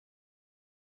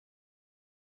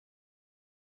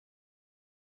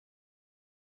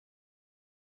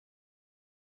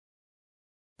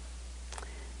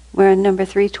We're on number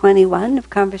 321 of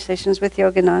Conversations with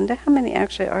Yogananda. How many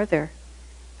actually are there?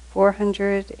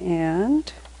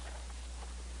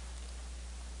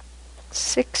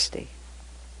 460.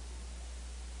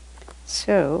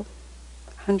 So,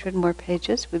 100 more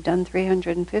pages. We've done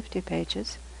 350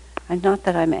 pages. And not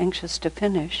that I'm anxious to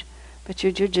finish, but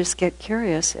you do just get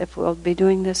curious if we'll be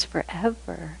doing this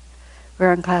forever.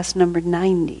 We're on class number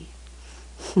 90.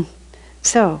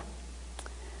 So,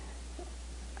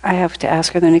 I have to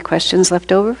ask, are there any questions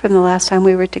left over from the last time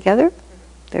we were together?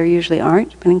 There usually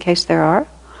aren't, but in case there are.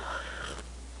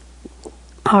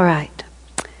 All right.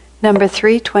 Number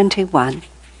 321.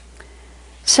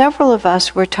 Several of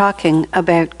us were talking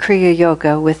about Kriya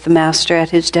Yoga with the Master at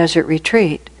his desert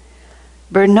retreat.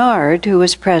 Bernard, who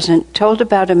was present, told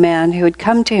about a man who had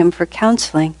come to him for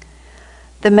counseling.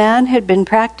 The man had been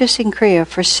practicing Kriya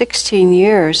for 16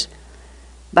 years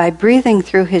by breathing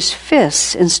through his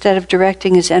fists instead of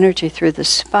directing his energy through the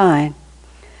spine.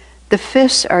 The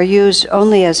fists are used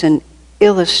only as an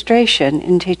illustration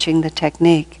in teaching the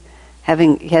technique.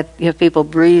 You have people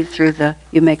breathe through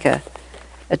you make a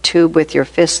tube with your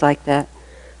fists like that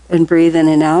and breathe in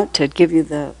and out to give you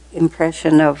the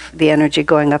impression of the energy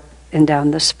going up and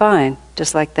down the spine,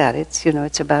 just like that.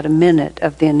 It's about a minute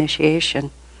of the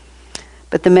initiation.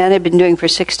 But the man had been doing for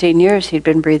 16 years, he'd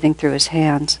been breathing through his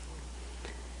hands.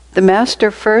 The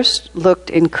master first looked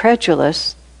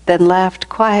incredulous, then laughed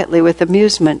quietly with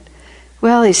amusement.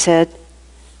 Well, he said,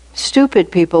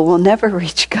 stupid people will never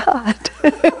reach God.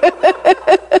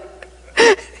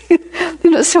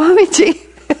 Swamiji,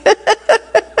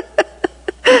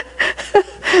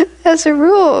 as a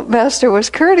rule, Master was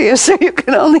courteous, so you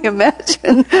can only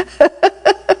imagine.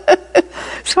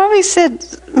 Swami said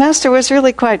Master was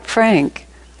really quite frank,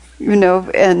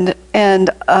 and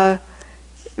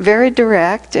very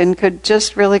direct, and could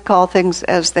just really call things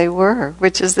as they were,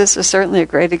 this is certainly a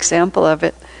great example of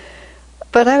it.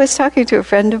 But I was talking to a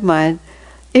friend of mine.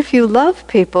 If you love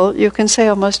people, you can say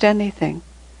almost anything.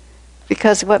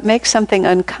 Because what makes something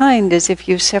unkind is if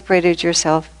you separated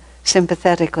yourself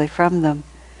sympathetically from them.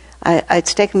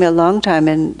 It's taken me a long time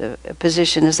in a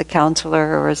position as a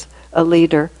counselor or as a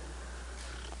leader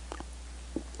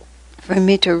for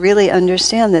me to really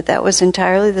understand that was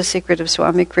entirely the secret of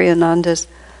Swami Kriyananda's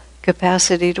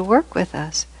capacity to work with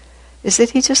us, is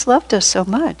that he just loved us so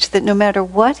much that no matter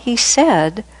what he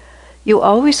said, you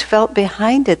always felt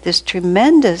behind it this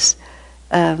tremendous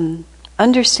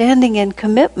understanding and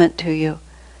commitment to you.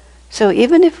 So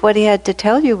even if what he had to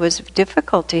tell you was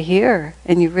difficult to hear,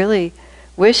 and you really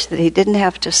wished that he didn't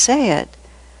have to say it,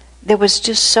 there was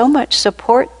just so much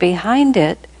support behind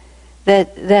it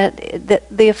that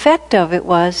the effect of it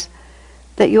was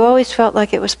that you always felt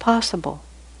like it was possible.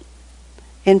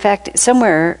 In fact,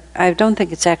 somewhere, I don't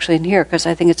think it's actually in here, because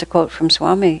I think it's a quote from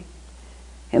Swami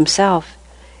himself.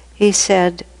 He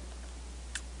said,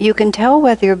 you can tell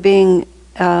whether you're being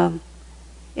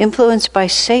influenced by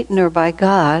Satan or by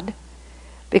God,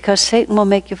 because Satan will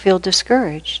make you feel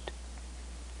discouraged.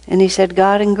 And he said,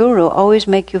 God and Guru always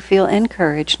make you feel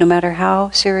encouraged, no matter how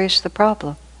serious the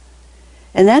problem.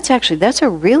 And that's a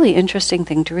really interesting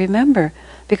thing to remember,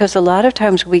 because a lot of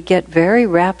times we get very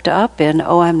wrapped up in,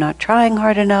 I'm not trying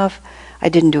hard enough, I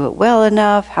didn't do it well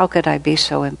enough, how could I be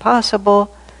so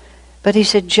impossible? But he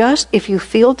said, just if you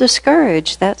feel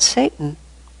discouraged, that's Satan.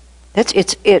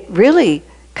 It really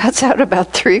cuts out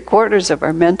about 3/4 of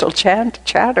our mental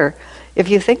chatter if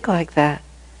you think like that.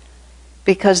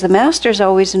 Because the masters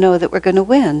always know that we're going to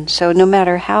win. So no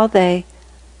matter how they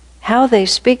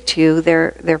speak to you,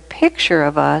 their picture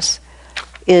of us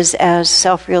is as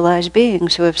self-realized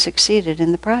beings who have succeeded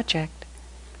in the project.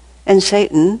 And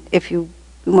Satan, if you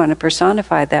want to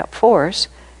personify that force,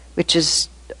 which is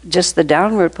just the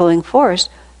downward pulling force,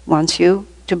 wants you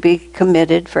to be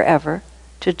committed forever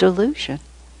to delusion.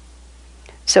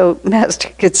 So Master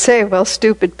could say, well,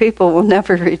 stupid people will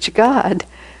never reach God.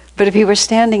 But if he were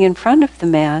standing in front of the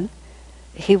man,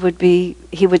 he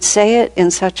would say it in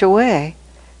such a way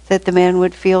that the man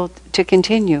would feel to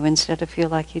continue instead of feel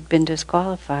like he'd been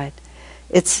disqualified.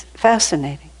 It's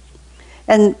fascinating.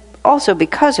 And also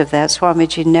because of that,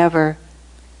 Swamiji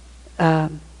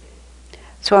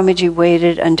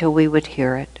waited until we would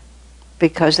hear it,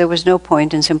 because there was no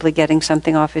point in simply getting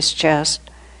something off his chest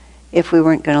if we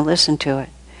weren't going to listen to it.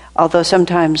 Although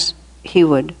sometimes he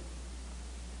would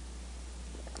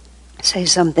say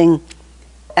something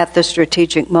at the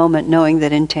strategic moment, knowing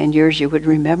that in 10 years you would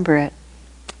remember it.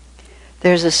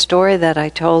 There's a story that I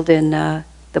told in the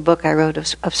book I wrote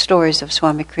of stories of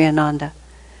Swami Kriyananda.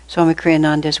 Swami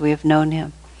Kriyananda as we have known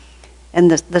him. And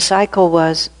the cycle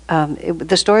was,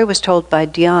 the story was told by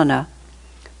Dhyana,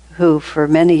 who for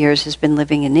many years has been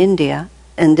living in India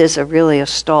and is really a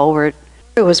stalwart.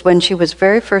 It was when she was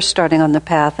very first starting on the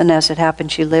path, and as it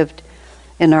happened, she lived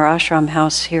in our ashram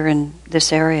house here in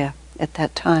this area at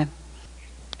that time.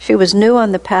 She was new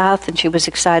on the path, and she was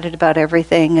excited about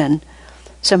everything, and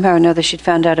somehow or another she'd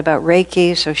found out about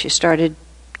Reiki, so she started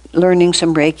learning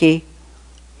some Reiki.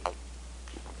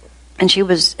 And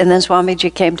then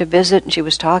Swamiji came to visit, and she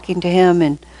was talking to him,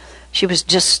 and she was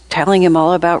just telling him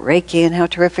all about Reiki and how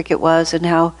terrific it was and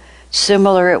how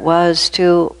similar it was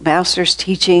to Master's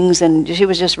teachings, and she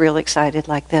was just real excited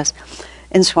like this.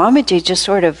 And Swamiji just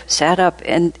sort of sat up,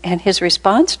 and his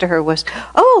response to her was,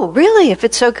 "Oh, really? If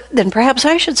it's so good, then perhaps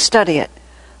I should study it."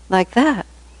 Like that.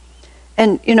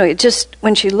 And, it just,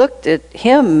 when she looked at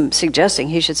him suggesting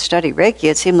he should study Reiki,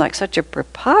 it seemed like such a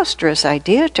preposterous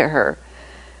idea to her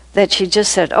that she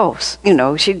just said,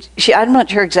 I'm not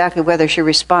sure exactly whether she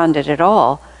responded at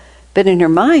all, but in her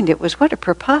mind it was, what a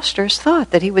preposterous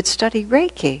thought that he would study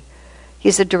Reiki.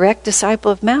 He's a direct disciple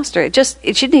of Master.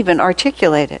 She didn't even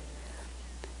articulate it.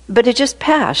 But it just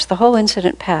passed. The whole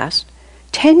incident passed.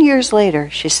 10 years later,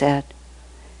 she said,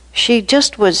 she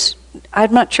just was,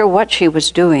 I'm not sure what she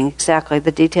was doing exactly.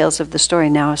 The details of the story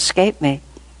now escape me.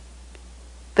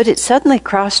 But it suddenly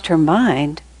crossed her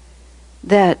mind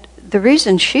that the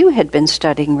reason she had been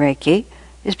studying Reiki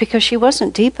is because she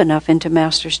wasn't deep enough into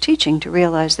Master's teaching to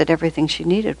realize that everything she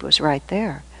needed was right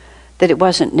there. That it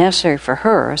wasn't necessary for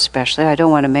her, especially. I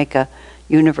don't want to make a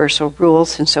universal rule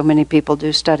since so many people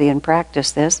do study and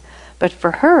practice this. But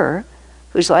for her,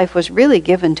 whose life was really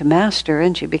given to Master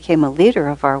and she became a leader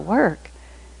of our work,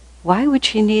 why would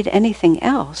she need anything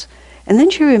else? And then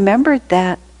she remembered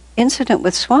that incident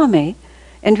with Swami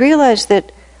and realized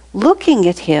that looking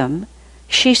at him,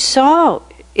 she saw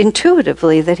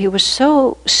intuitively that he was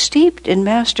so steeped in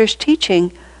Master's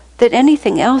teaching that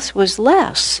anything else was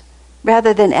less.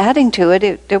 Rather than adding to it,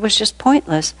 it was just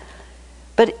pointless.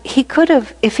 But he could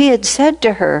have, if he had said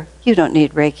to her, "You don't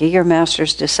need Reiki, you're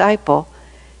Master's disciple,"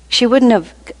 she wouldn't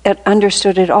have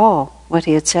understood at all what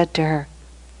he had said to her.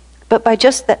 But by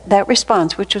just that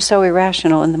response, which was so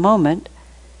irrational in the moment,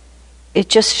 it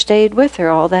just stayed with her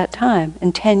all that time.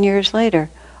 And 10 years later,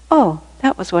 oh,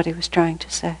 that was what he was trying to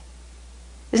say.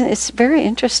 It's very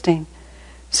interesting.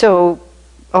 So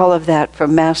all of that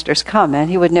from Master's comment,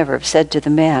 he would never have said to the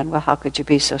man, "Well, how could you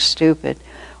be so stupid?"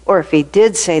 Or if he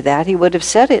did say that, he would have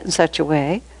said it in such a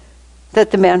way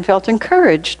that the man felt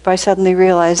encouraged by suddenly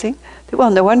realizing that,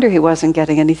 well, no wonder he wasn't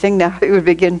getting anything. Now he would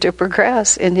begin to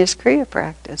progress in his Kriya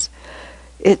practice.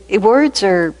 Words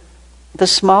are the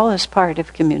smallest part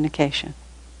of communication.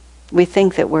 We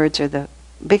think that words are the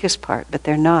biggest part, but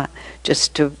they're not.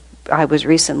 I was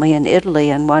recently in Italy,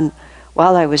 and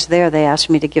while I was there, they asked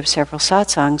me to give several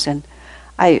satsangs, and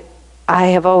I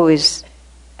have always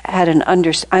had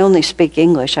I only speak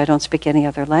English, I don't speak any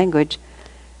other language.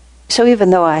 So even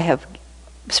though I have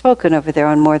spoken over there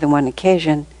on more than one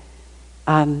occasion,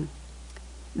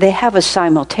 they have a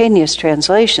simultaneous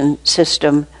translation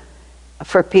system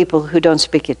for people who don't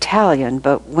speak Italian,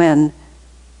 but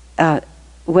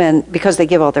because they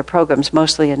give all their programs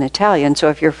mostly in Italian, so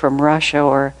if you're from Russia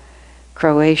or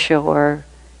Croatia or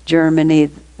Germany,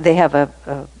 they have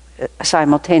a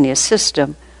simultaneous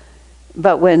system.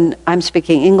 But when I'm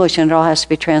speaking English and it all has to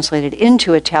be translated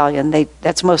into Italian,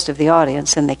 that's most of the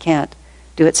audience, and they can't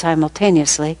do it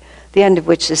simultaneously, the end of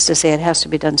which is to say it has to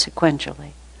be done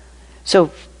sequentially.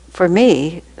 So for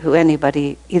me, who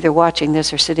anybody either watching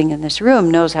this or sitting in this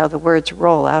room knows how the words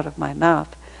roll out of my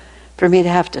mouth, for me to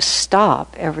have to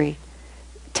stop every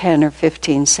 10 or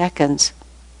 15 seconds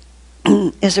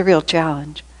is a real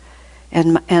challenge.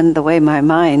 And the way my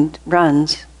mind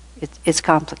runs, it's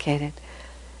complicated.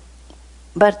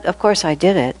 But of course I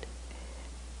did it.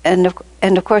 And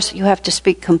of course you have to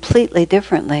speak completely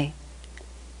differently.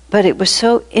 But it was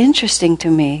so interesting to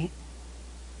me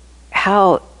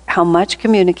how much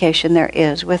communication there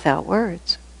is without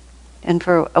words. And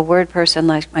for a word person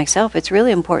like myself, it's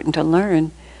really important to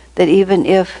learn that even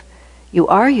if you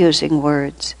are using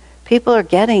words, people are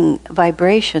getting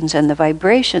vibrations, and the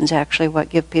vibrations actually what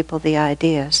give people the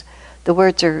ideas. The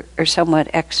words are somewhat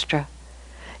extra.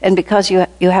 And because you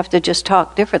have to just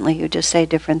talk differently, you just say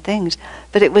different things.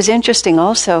 But it was interesting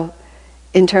also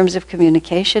in terms of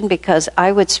communication, because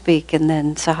I would speak and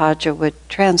then Sahaja would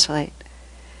translate.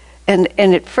 And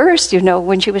at first,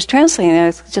 when she was translating, I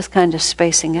was just kind of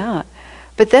spacing out.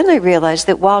 But then I realized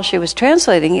that while she was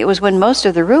translating, it was when most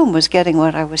of the room was getting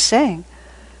what I was saying.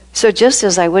 So just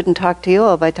as I wouldn't talk to you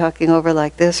all by talking over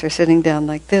like this or sitting down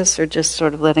like this or just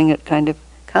sort of letting it kind of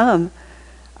come,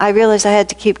 I realized I had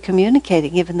to keep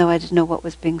communicating even though I didn't know what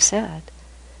was being said.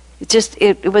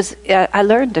 I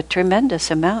learned a tremendous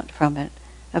amount from it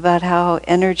about how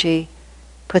energy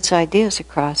puts ideas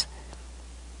across.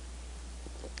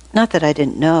 Not that I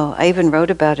didn't know. I even wrote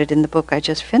about it in the book I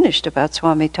just finished about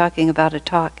Swami, talking about a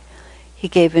talk he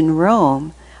gave in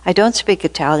Rome. I don't speak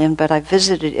Italian, but I've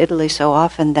visited Italy so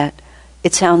often that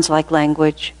it sounds like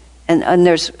language, and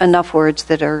there's enough words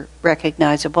that are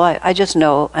recognizable. I just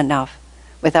know enough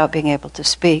without being able to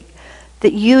speak,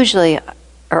 that usually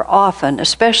or often,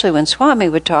 especially when Swami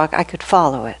would talk, I could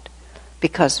follow it,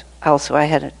 because also I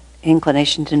had an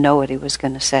inclination to know what he was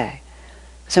going to say.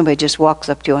 Somebody just walks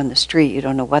up to you on the street, you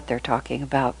don't know what they're talking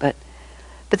about. But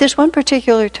this one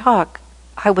particular talk,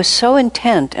 I was so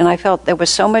intent, and I felt there was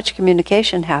so much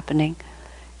communication happening.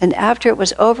 And after it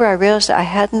was over, I realized I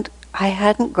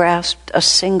hadn't grasped a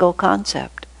single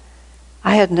concept.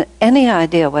 I hadn't any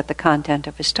idea what the content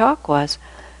of his talk was,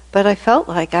 but I felt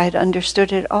like I had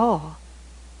understood it all.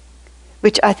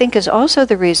 Which I think is also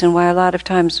the reason why a lot of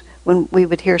times when we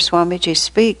would hear Swamiji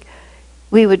speak,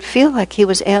 we would feel like he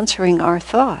was answering our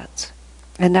thoughts.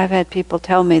 And I've had people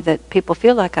tell me that people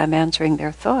feel like I'm answering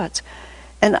their thoughts.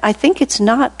 And I think it's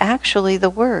not actually the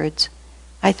words.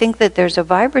 I think that there's a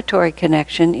vibratory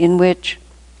connection in which,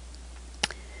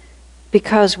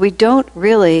 because we don't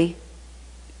really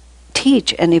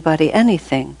teach anybody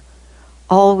anything,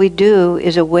 all we do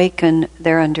is awaken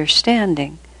their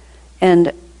understanding.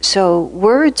 And so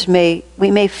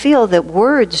we may feel that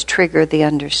words trigger the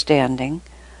understanding,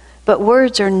 but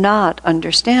words are not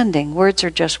understanding. Words are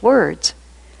just words.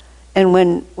 And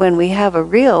when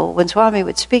Swami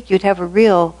would speak, you'd have a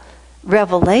real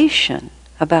revelation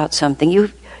about something.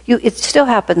 It still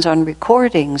happens on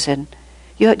recordings, and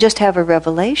you just have a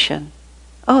revelation.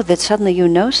 Oh, that suddenly you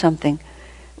know something.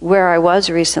 Where I was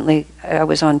recently, I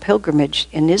was on pilgrimage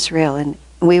in Israel, and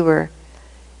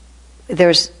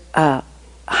there's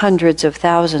hundreds of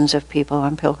thousands of people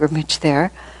on pilgrimage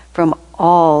there from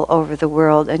all over the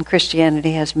world, and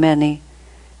Christianity has many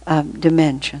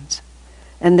dimensions.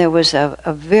 And there was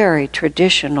a very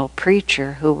traditional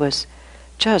preacher who was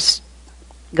just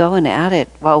going at it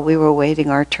while we were waiting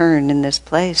our turn in this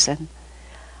place, and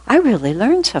I really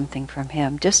learned something from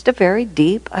him, just a very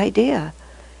deep idea.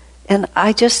 And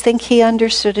I just think he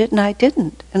understood it and I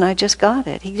didn't, and I just got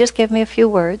it. He just gave me a few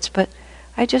words, but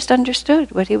I just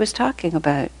understood what he was talking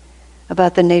about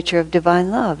the nature of divine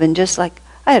love. And just like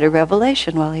I had a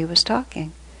revelation while he was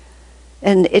talking.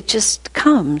 And it just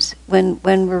comes when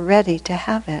we're ready to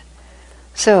have it.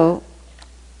 So,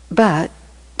 but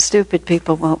stupid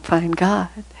people won't find God.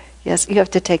 Yes, you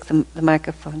have to take the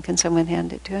microphone. Can someone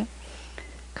hand it to him?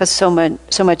 Because so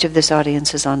much of this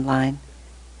audience is online.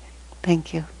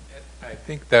 Thank you. I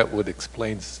think that would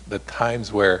explain the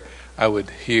times where I would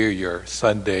hear your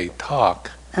Sunday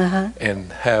talk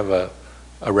and have a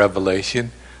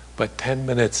revelation, but 10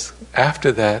 minutes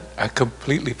after that, I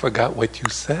completely forgot what you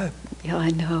said. Yeah, I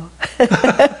know.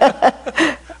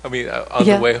 I mean, on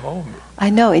the way home. I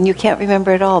know, and you can't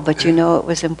remember it all, but you know it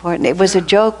was important. It was a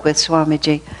joke with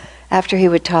Swamiji. After he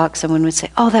would talk, someone would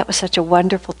say, "Oh, that was such a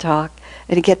wonderful talk."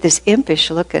 And he'd get this impish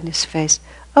look on his face.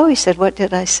 "Oh," he said, "what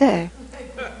did I say?"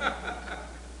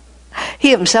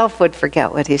 He himself would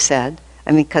forget what he said.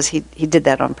 I mean, because he did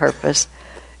that on purpose.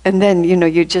 And then,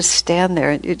 you just stand there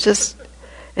and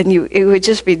it would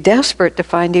just be desperate to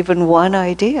find even one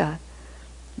idea.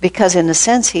 Because in a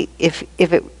sense, if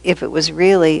it was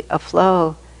really a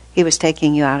flow, he was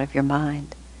taking you out of your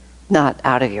mind. Not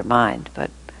out of your mind,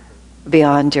 but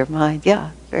beyond your mind.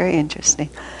 Yeah, very interesting.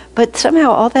 But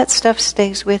somehow all that stuff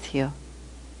stays with you.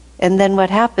 And then what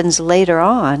happens later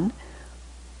on,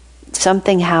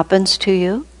 something happens to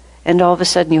you, and all of a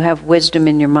sudden you have wisdom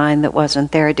in your mind that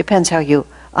wasn't there. It depends how you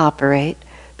operate.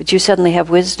 But you suddenly have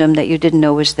wisdom that you didn't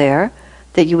know was there,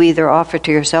 that you either offer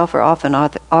to yourself or often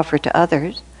offer to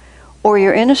others. Or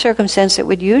you're in a circumstance that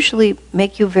would usually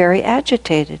make you very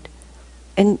agitated.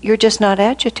 And you're just not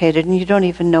agitated, and you don't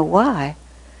even know why.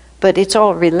 But it's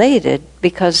all related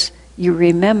because you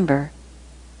remember.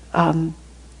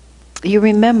 You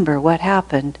remember what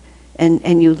happened,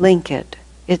 and you link it.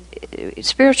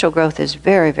 Spiritual growth is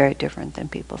very, very different than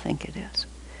people think it is.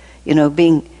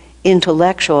 Being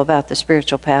intellectual about the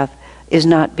spiritual path is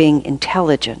not being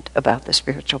intelligent about the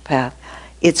spiritual path.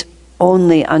 It's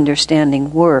only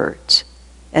understanding words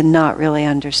and not really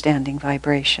understanding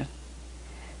vibration.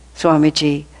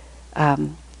 Swamiji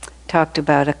talked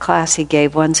about a class he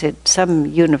gave once at some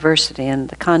university, and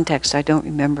the context I don't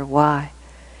remember why.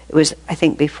 It was, I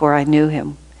think, before I knew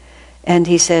him. And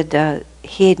he said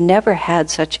he had never had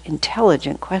such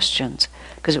intelligent questions,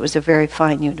 because it was a very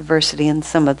fine university, and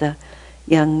some of the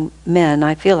young men,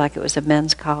 I feel like it was a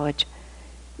men's college,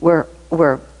 were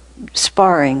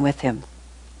sparring with him,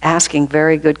 asking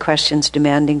very good questions,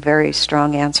 demanding very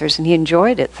strong answers, and he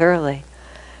enjoyed it thoroughly.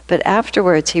 But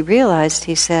afterwards he realized,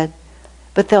 he said,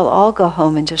 but they'll all go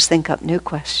home and just think up new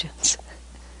questions.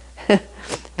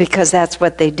 Because that's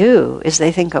what they do, is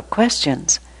they think up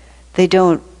questions. They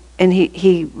don't, and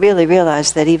he really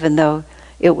realized that even though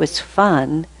it was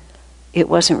fun, it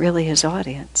wasn't really his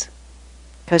audience.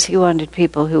 Because he wanted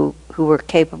people who were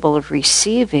capable of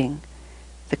receiving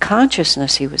the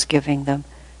consciousness he was giving them,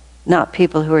 not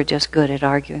people who are just good at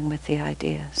arguing with the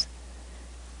ideas.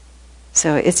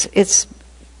 So it's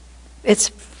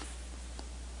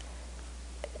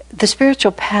the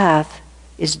spiritual path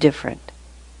is different.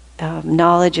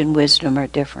 Knowledge and wisdom are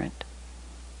different.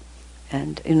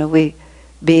 And,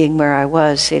 being where I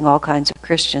was, seeing all kinds of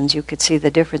Christians, you could see the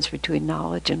difference between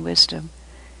knowledge and wisdom.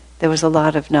 There was a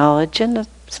lot of knowledge and a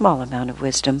small amount of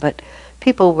wisdom, but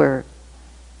people were,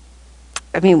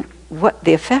 what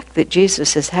the effect that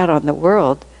Jesus has had on the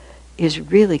world is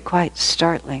really quite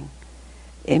startling.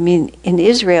 In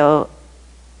Israel,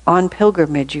 on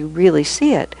pilgrimage, you really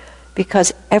see it,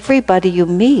 because everybody you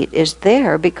meet is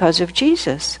there because of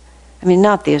Jesus.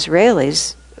 Not the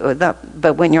Israelis,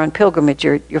 but when you're on pilgrimage,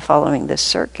 you're following this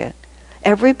circuit.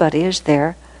 Everybody is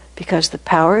there because the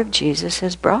power of Jesus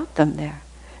has brought them there.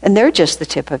 And they're just the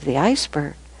tip of the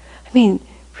iceberg.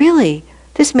 Really,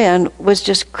 this man was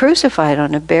just crucified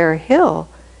on a bare hill.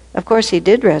 Of course, he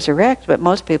did resurrect, but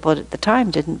most people at the time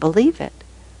didn't believe it.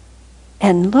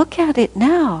 And look at it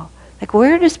now.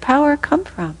 Where does power come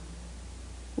from?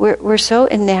 We're so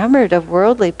enamored of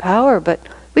worldly power, but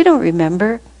we don't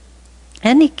remember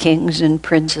any kings and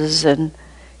princes, and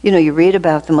you read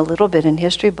about them a little bit in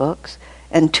history books,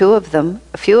 and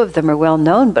a few of them are well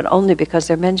known, but only because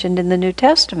they're mentioned in the New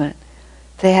Testament.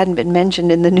 If they hadn't been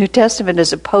mentioned in the New Testament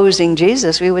as opposing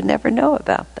Jesus, we would never know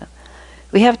about them.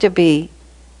 We have to be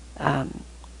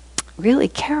really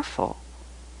careful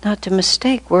not to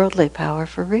mistake worldly power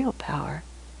for real power.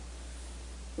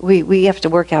 We have to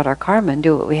work out our karma and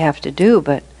do what we have to do,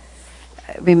 but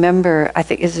remember, I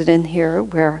think, is it in here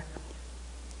where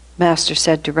Master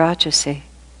said to Rajasi,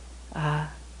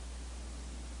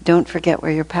 don't forget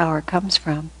where your power comes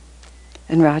from.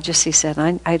 And Rajasi said,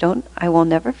 I will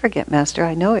never forget, Master.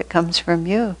 I know it comes from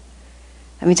you.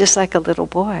 Just like a little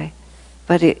boy.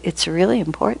 But it's really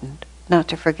important not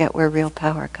to forget where real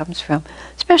power comes from,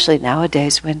 especially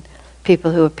nowadays when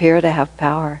people who appear to have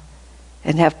power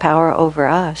and have power over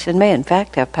us, and may in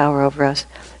fact have power over us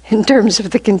in terms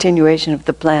of the continuation of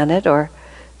the planet or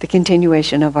the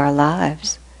continuation of our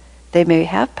lives. They may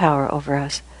have power over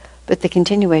us, but the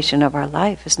continuation of our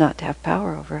life is not to have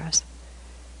power over us.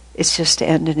 It's just to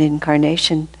end an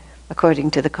incarnation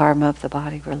according to the karma of the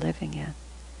body we're living in.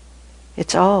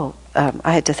 It's all,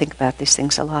 I had to think about these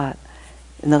things a lot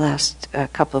in the last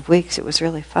couple of weeks. It was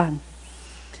really fun.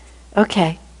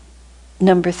 Okay,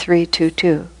 number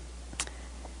 322.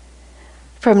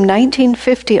 From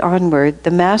 1950 onward,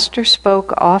 the Master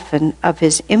spoke often of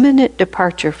his imminent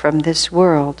departure from this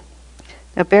world.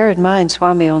 Now bear in mind,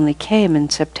 Swami only came in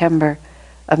September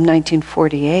of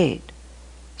 1948.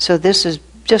 So this is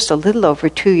just a little over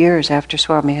 2 years after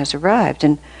Swami has arrived.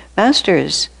 And Master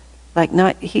is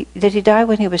did he die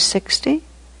when he was 60?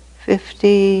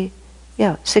 50?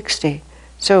 Yeah, 60.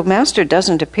 So Master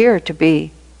doesn't appear to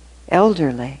be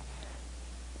elderly.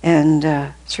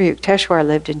 And Sri Yukteswar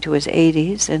lived into his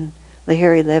 80s, and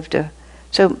Lahiri lived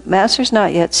so Master's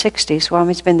not yet 60.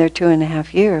 Swami's been there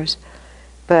 2.5 years.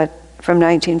 But from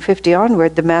 1950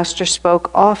 onward, the Master spoke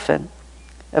often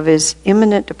of his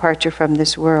imminent departure from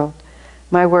this world.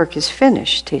 My work is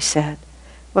finished, he said.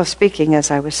 Well, speaking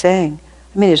as I was saying,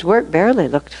 his work barely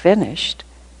looked finished.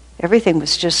 Everything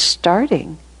was just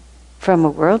starting from a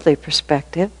worldly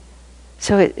perspective.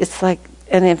 So it's like,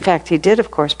 and in fact he did of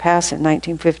course pass in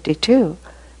 1952.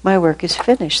 My work is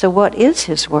finished. So what is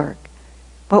his work?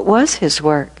 What was his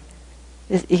work?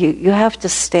 You have to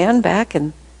stand back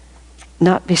and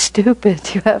not be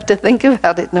stupid. You have to think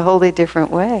about it in a wholly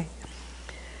different way.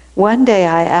 One day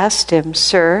I asked him,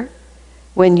 Sir,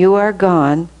 when you are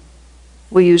gone,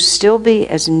 will you still be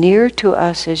as near to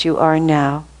us as you are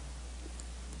now?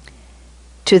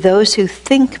 To those who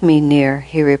think me near,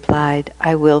 he replied,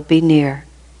 I will be near.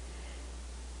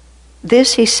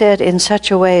 This he said in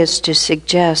such a way as to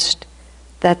suggest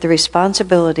that the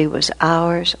responsibility was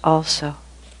ours also.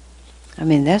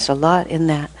 There's a lot in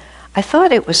that. I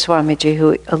thought it was Swamiji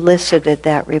who elicited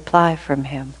that reply from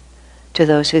him, to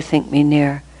those who think me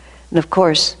near. And of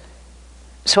course,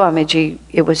 Swamiji,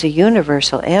 it was a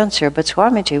universal answer, but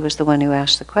Swamiji was the one who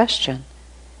asked the question.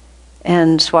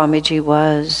 And Swamiji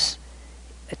was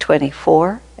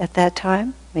 24 at that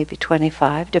time, maybe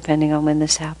 25, depending on when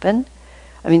this happened.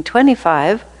 I mean,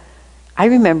 25, I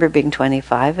remember being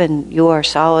 25, and you are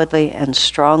solidly and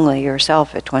strongly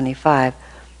yourself at 25.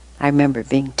 I remember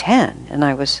being 10, and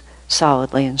I was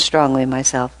solidly and strongly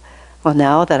myself. Well,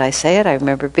 now that I say it, I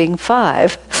remember being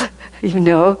 5.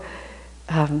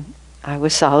 I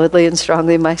was solidly and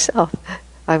strongly myself.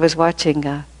 I was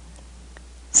watching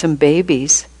some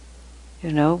babies.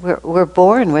 We're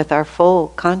born with our full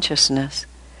consciousness.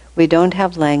 We don't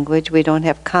have language, we don't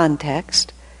have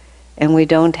context, and we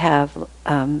don't have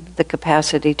the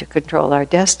capacity to control our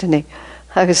destiny.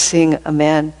 I was seeing a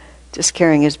man just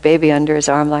carrying his baby under his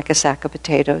arm like a sack of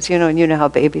potatoes, and you know how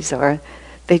babies are.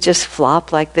 They just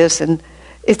flop like this, and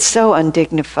it's so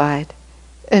undignified.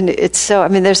 And it's so,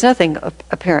 there's nothing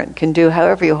a parent can do.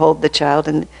 However you hold the child,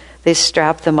 and they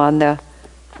strap them on the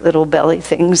little belly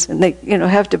things, and they,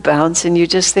 have to bounce, and you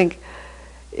just think,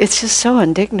 it's just so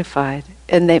undignified.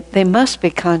 And they must be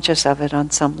conscious of it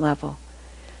on some level.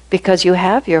 Because you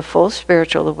have your full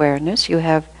spiritual awareness, you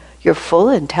have your full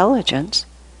intelligence,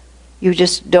 you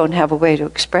just don't have a way to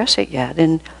express it yet.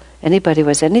 And anybody who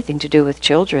has anything to do with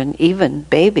children, even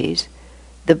babies,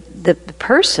 the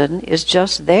person is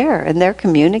just there, and they're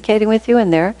communicating with you,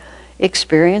 and they're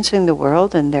experiencing the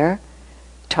world, and they're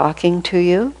talking to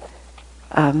you.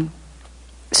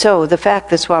 So the fact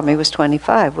that Swami was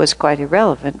 25 was quite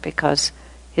irrelevant, because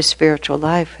his spiritual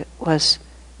life was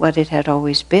what it had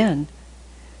always been.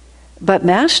 But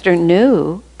Master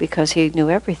knew, because he knew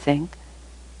everything,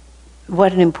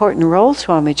 what an important role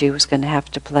Swamiji was going to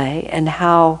have to play, and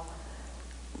how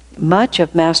much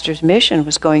of Master's mission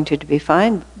was going to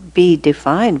be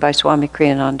defined by Swami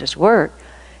Kriyananda's work,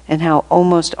 and how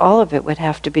almost all of it would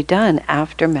have to be done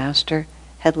after Master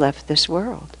had left this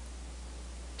world.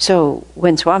 So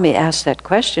when Swami asked that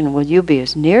question, will you be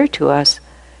as near to us,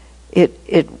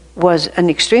 it was an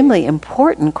extremely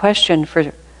important question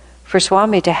for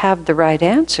Swami to have the right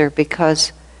answer,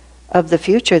 because of the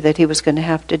future that he was going to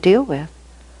have to deal with.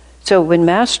 So when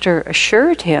Master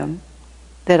assured him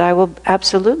that I will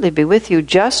absolutely be with you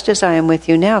just as I am with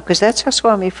you now, because that's how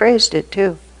Swami phrased it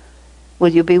too. Will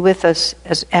you be with us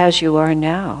as you are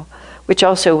now? Which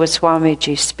also was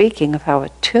Swamiji speaking of how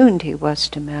attuned he was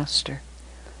to Master,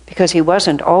 because he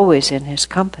wasn't always in his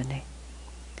company.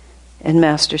 And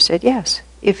Master said, yes,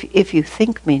 if you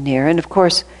think me near. And of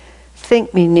course,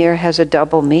 think me near has a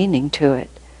double meaning to it.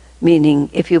 Meaning,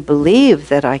 if you believe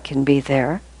that I can be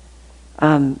there,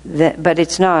 but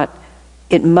it's not,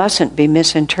 it mustn't be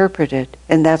misinterpreted.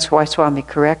 And that's why Swami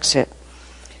corrects it.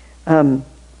 The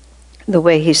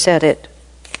way he said it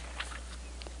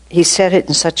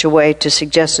in such a way to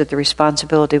suggest that the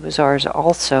responsibility was ours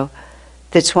also.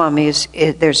 That Swami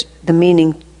there's the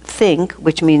meaning think,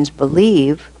 which means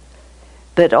believe,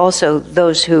 but also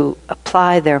those who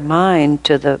apply their mind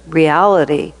to the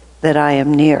reality that I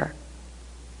am near.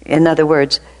 In other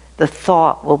words, the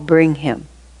thought will bring him,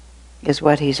 is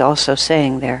what he's also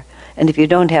saying there. And if you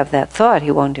don't have that thought,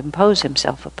 he won't impose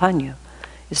himself upon you.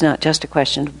 It's not just a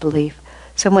question of belief.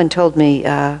 Someone told me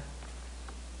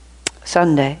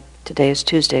Sunday, today is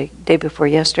Tuesday, day before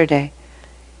yesterday,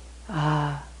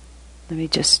 let me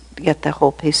just get the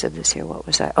whole piece of this here. What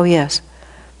was that? Oh, yes.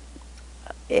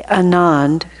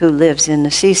 Anand, who lives in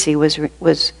Assisi,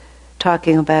 was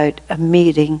talking about a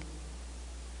meeting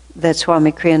that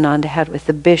Swami Kriyananda had with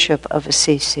the Bishop of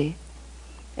Assisi.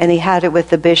 And he had it with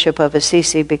the Bishop of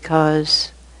Assisi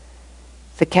because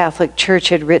the Catholic Church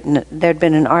had written, there'd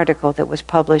been an article that was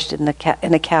published in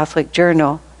a Catholic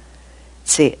journal.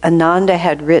 See, Ananda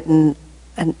had written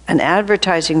an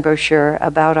advertising brochure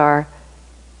about our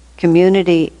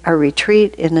community, our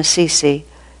retreat in Assisi,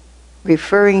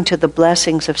 referring to the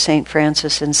blessings of St.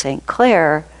 Francis and St.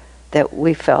 Clare that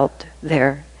we felt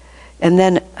there. And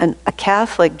then a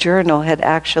Catholic journal had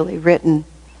actually written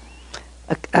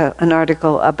an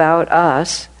article about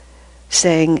us,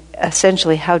 saying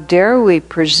essentially, how dare we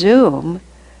presume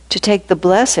to take the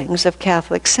blessings of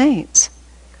Catholic saints?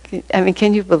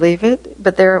 Can you believe it?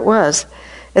 But there it was.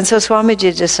 And so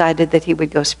Swamiji decided that he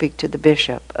would go speak to the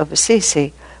Bishop of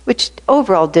Assisi, which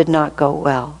overall did not go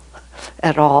well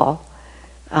at all,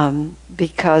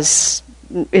 because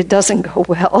it doesn't go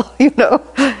well,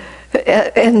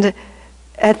 And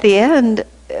at the end,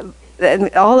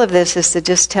 and all of this is to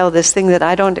just tell this thing that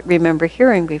I don't remember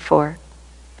hearing before,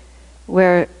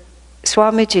 where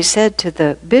Swamiji said to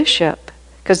the bishop,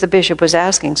 because the bishop was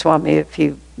asking Swami if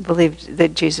he believed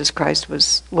that Jesus Christ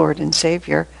was Lord and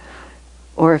Savior,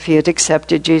 or if he had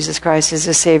accepted Jesus Christ as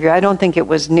a Savior. I don't think it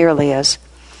was nearly as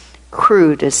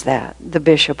crude as that. The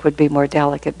bishop would be more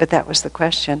delicate, but that was the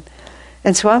question.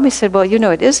 And Swami said, well,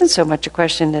 it isn't so much a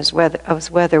question as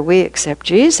whether we accept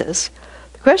Jesus.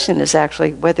 The question is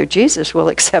actually whether Jesus will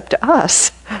accept us,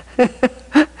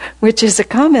 which is a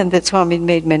comment that Swami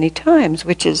made many times,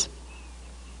 which is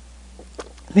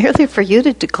merely for you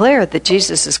to declare that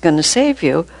Jesus is going to save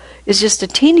you is just a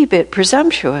teeny bit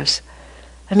presumptuous.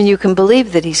 I mean, you can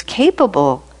believe that he's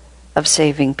capable of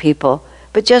saving people,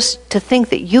 but just to think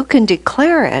that you can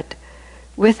declare it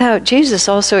without Jesus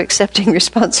also accepting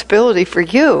responsibility for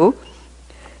you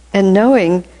and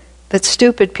knowing that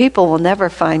stupid people will never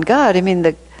find God. I mean,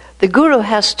 the Guru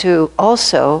has to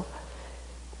also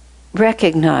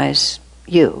recognize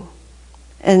you.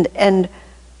 And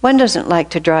one doesn't like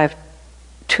to drive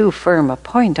too firm a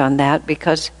point on that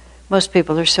because most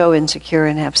people are so insecure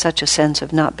and have such a sense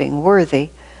of not being worthy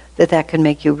that can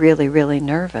make you really, really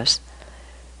nervous.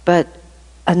 But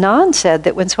Anand said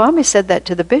that when Swami said that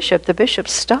to the bishop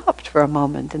stopped for a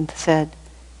moment and said,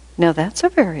 "No, that's a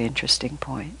very interesting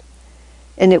point."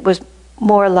 And it was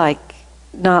more like,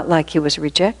 not like he was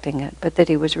rejecting it, but that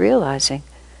he was realizing,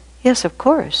 yes, of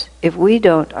course, if we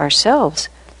don't ourselves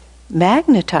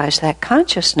magnetize that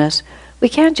consciousness, we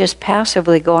can't just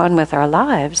passively go on with our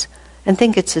lives and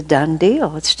think it's a done deal.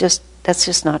 That's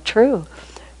just not true.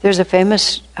 There's a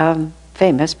famous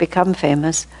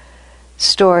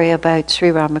story about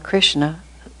Sri Ramakrishna,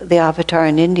 the avatar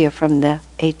in India from the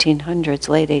 1800s,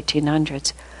 late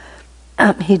 1800s.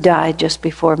 He died just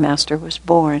before Master was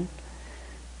born.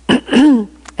 And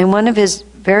one of his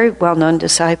very well-known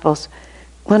disciples,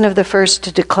 one of the first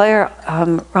to declare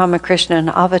Ramakrishna an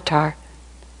avatar,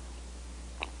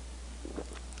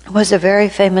 was a very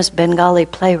famous Bengali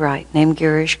playwright named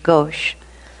Girish Ghosh,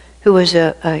 who was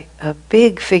a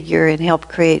big figure and helped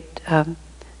create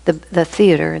the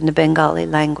theater in the Bengali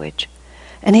language.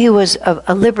 And he was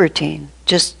a libertine,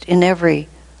 just in every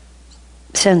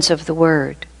sense of the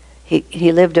word.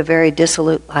 He lived a very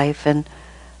dissolute life, and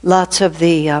lots of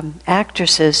the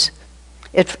actresses,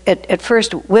 at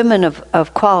first women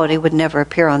of quality would never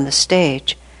appear on the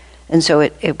stage. And so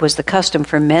it was the custom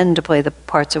for men to play the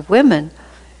parts of women.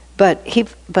 But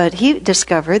he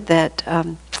discovered that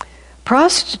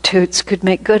prostitutes could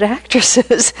make good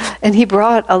actresses, and he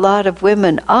brought a lot of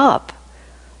women up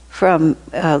from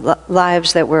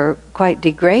lives that were quite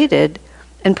degraded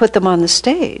and put them on the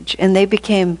stage, and they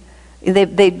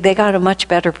got a much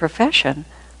better profession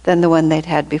than the one they'd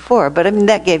had before. But I mean,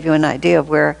 that gave you an idea of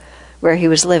where he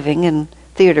was living, and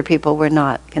theater people were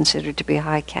not considered to be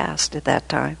high caste at that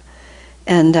time.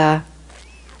 And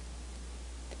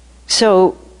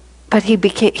but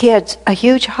he had a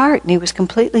huge heart, and he was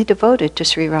completely devoted to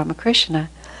Sri Ramakrishna.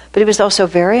 But he was also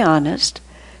very honest.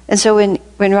 And so when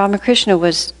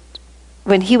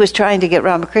he was trying to get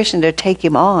Ramakrishna to take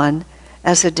him on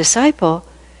as a disciple,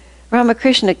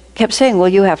 Ramakrishna kept saying, well,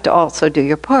 you have to also do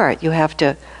your part. You have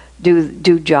to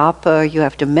do japa, you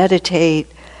have to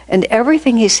meditate. And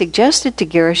everything he suggested to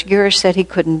Girish said he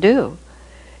couldn't do.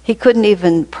 He couldn't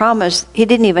even promise, he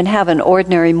didn't even have an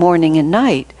ordinary morning and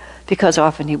night, because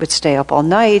often he would stay up all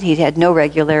night. He had no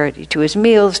regularity to his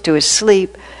meals, to his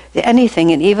sleep,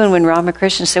 anything. And even when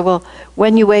Ramakrishna said, well,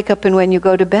 when you wake up and when you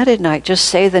go to bed at night, just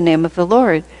say the name of the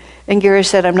Lord. And Girish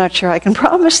said, I'm not sure I can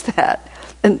promise that,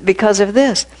 and because of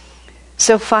this.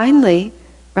 So finally,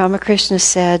 Ramakrishna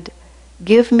said,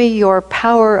 give me your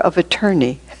power of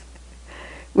attorney,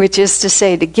 which is to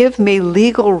say, to give me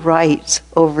legal rights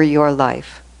over your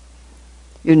life.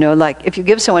 Like if you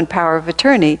give someone power of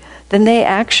attorney, then they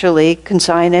actually can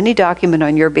sign any document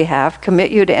on your behalf,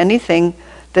 commit you to anything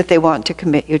that they want to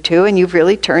commit you to, and you've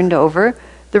really turned over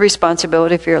the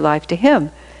responsibility for your life to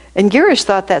him. And Girish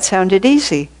thought that sounded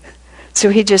easy. So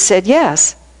he just said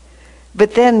yes.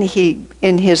 But then he,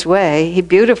 in his way, he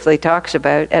beautifully talks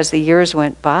about, as the years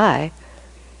went by,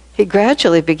 he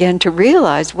gradually began to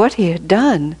realize what he had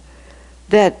done,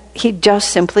 that he just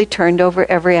simply turned over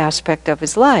every aspect of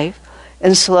his life.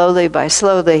 And slowly by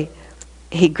slowly,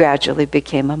 he gradually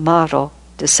became a model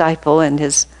disciple, and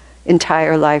his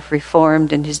entire life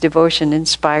reformed, and his devotion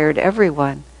inspired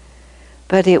everyone.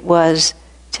 But it was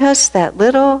just that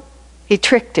little, he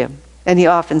tricked him. And he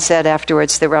often said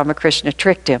afterwards that Ramakrishna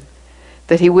tricked him,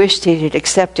 that he wished he had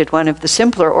accepted one of the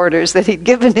simpler orders that he'd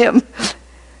given him.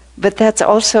 But that's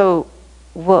also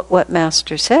what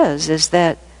Master says, is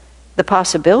that the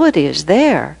possibility is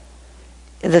there.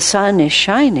 The sun is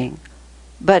shining.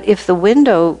 But if the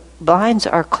window blinds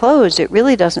are closed, it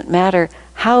really doesn't matter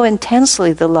how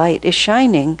intensely the light is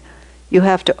shining. You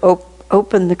have to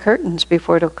open the curtains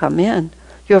before it'll come in.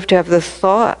 You have to have the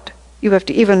thought. You have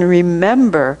to even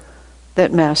remember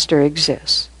that Master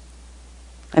exists.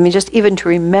 I mean, just even to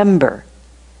remember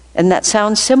And that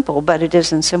sounds simple, but it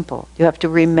isn't simple. You have to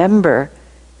remember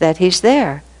that he's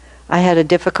there. I had a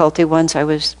difficulty once.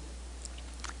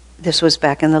 This was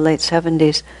back in the late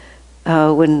 70s,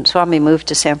 when Swami moved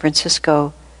to San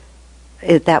Francisco.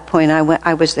 At that point,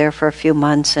 I was there for a few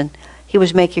months, and he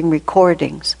was making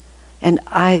recordings. And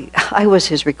I was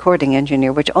his recording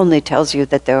engineer, which only tells you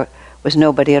that there was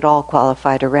nobody at all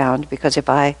qualified around, because if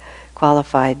I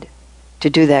qualified to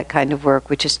do that kind of work,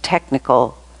 which is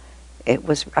technical,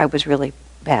 I was really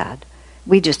bad.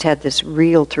 We just had this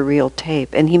reel-to-reel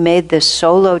tape, and he made this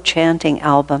solo chanting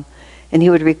album, and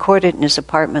he would record it in his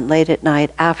apartment late at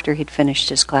night after he'd finished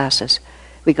his classes.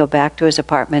 We'd go back to his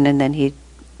apartment, and then he'd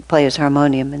play his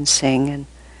harmonium and sing.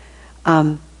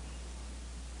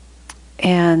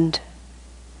 And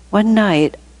one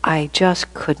night, I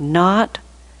could not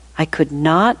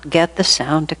get the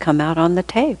sound to come out on the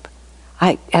tape.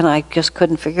 I just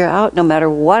couldn't figure out, no matter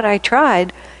what I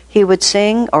tried, he would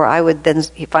sing, or I would then,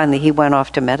 he went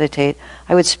off to meditate.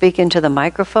 I would speak into the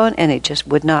microphone, and it just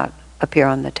would not appear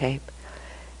on the tape.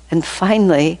 And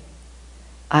finally,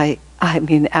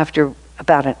 after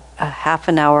about a half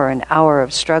an hour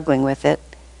of struggling with it,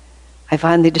 I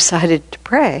finally decided to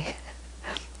pray.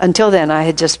 Until then, I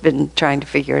had just been trying to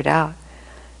figure it out.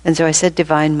 And so I said,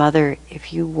 Divine Mother,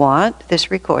 if you want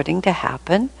this recording to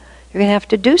happen, you're going to have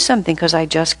to do something, because I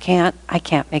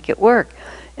can't make it work.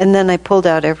 And then I pulled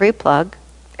out every plug,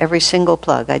 every single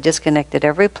plug. I disconnected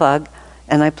every plug,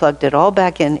 and I plugged it all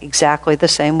back in exactly the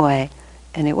same way,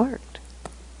 and it worked.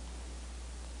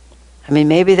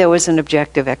 Maybe there was an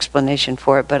objective explanation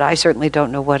for it, but I certainly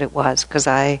don't know what it was, because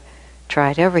I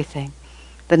tried everything.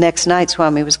 The next night,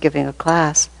 Swami was giving a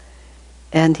class,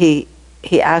 and he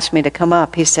asked me to come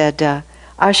up. He said,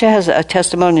 Asha has a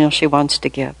testimonial she wants to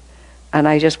give. And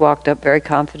I just walked up very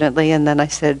confidently, and then I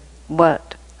said,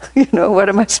 what? What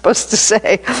am I supposed to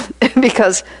say?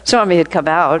 Because Swami had come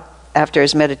out after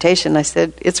his meditation. I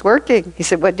said, it's working. He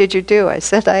said, what did you do? I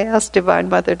said, I asked Divine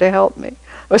Mother to help me.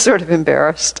 I was sort of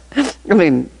embarrassed.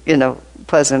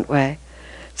 Pleasant way.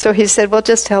 So he said, well,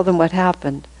 just tell them what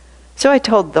happened. So I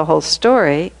told the whole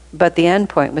story, but the end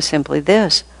point was simply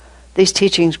this. These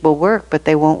teachings will work, but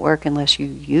they won't work unless you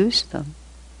use them.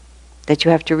 That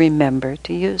you have to remember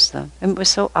to use them. And it was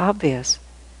so obvious.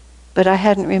 But I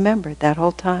hadn't remembered that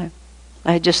whole time.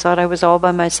 I just thought I was all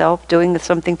by myself, doing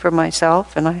something for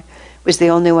myself, and I was the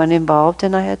only one involved,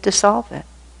 and I had to solve it.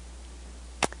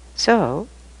 So,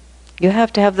 you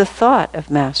have to have the thought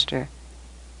of Master.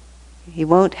 He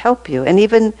won't help you. And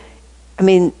even,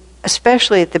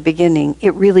 especially at the beginning,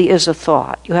 it really is a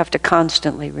thought. You have to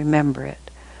constantly remember it.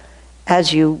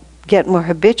 As you get more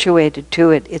habituated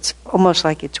to it, it's almost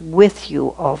like it's with you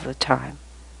all the time.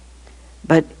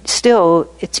 But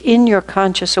still, it's in your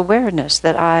conscious awareness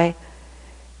that I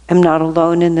am not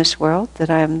alone in this world, that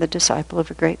I am the disciple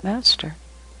of a great Master.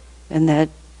 And that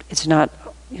it's not,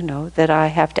 that I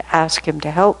have to ask him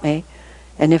to help me.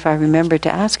 And if I remember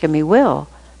to ask him, he will.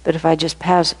 But if I just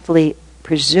passively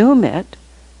presume it,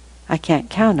 I can't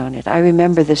count on it. I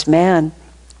remember this man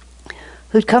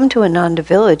who'd come to Ananda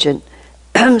village, and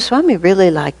Swami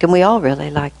really liked him. We all really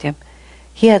liked him.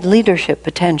 He had leadership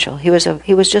potential. He was a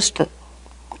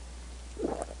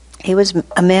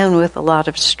man with a lot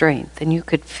of strength, and you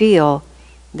could feel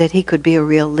that he could be a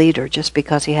real leader just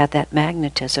because he had that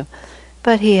magnetism.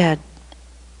 But he had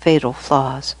fatal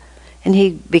flaws, and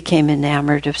he became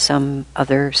enamored of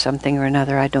something or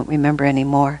another. I don't remember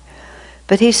anymore.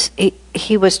 But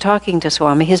he was talking to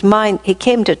Swami. He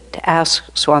came to ask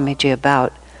Swamiji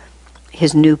about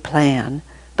his new plan,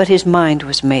 but his mind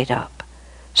was made up.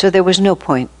 So there was no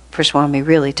point for Swami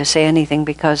really to say anything,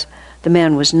 because the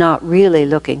man was not really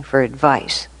looking for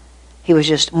advice. He was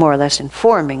just more or less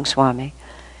informing Swami.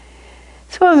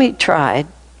 Swami tried,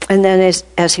 and then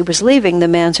as he was leaving, the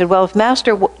man said, well, if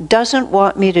Master doesn't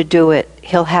want me to do it,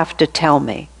 he'll have to tell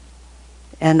me.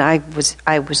 And I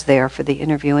was there for the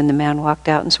interview, and the man walked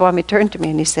out, and Swami turned to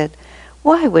me and he said,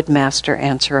 why would Master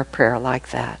answer a prayer like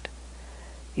that?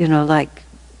 Like,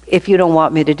 if you don't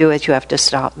want me to do it, you have to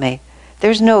stop me.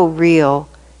 There's no real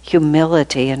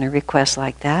humility in a request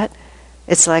like that.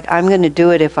 It's like, I'm going to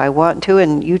do it if I want to,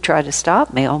 and you try to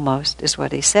stop me, almost, is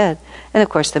what he said. And of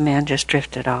course the man just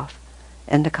drifted off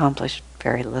and accomplished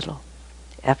very little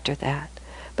after that.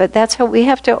 But that's how we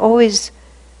have to always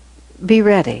be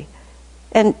ready.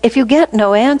 And if you get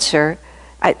no answer,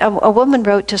 a woman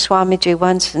wrote to Swamiji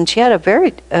once, and she had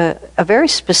a very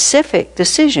specific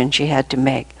decision she had to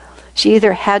make. She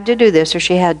either had to do this or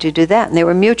she had to do that, and they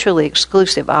were mutually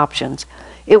exclusive options.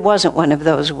 It wasn't one of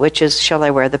those, which is, shall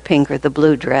I wear the pink or the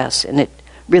blue dress? And it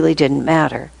really didn't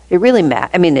matter. It really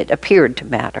it appeared to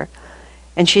matter.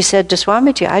 And she said to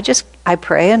Swamiji, I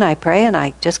pray and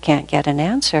I just can't get an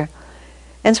answer.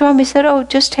 And Swami said, oh,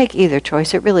 just take either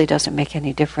choice. It really doesn't make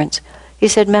any difference. He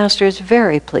said, Master is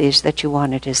very pleased that you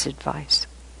wanted his advice.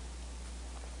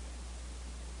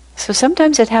 So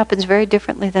sometimes it happens very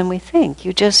differently than we think.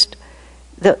 You just,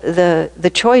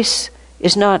 the choice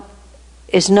is not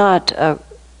a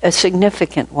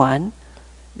significant one.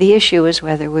 The issue is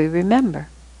whether we remember.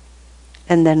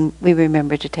 And then we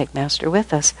remember to take Master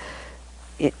with us.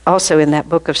 Also in that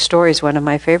book of stories, one of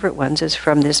my favorite ones is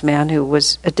from this man who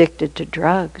was addicted to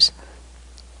drugs.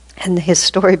 And his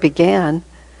story began,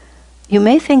 you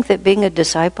may think that being a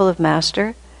disciple of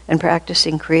Master and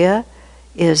practicing Kriya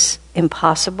is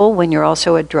impossible when you're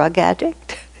also a drug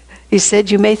addict. He said,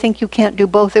 you may think you can't do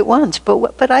both at once,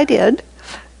 but I did.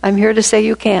 I'm here to say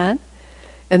you can.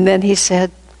 And then he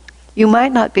said, you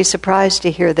might not be surprised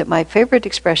to hear that my favorite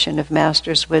expression of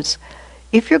Master's was,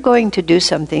 if you're going to do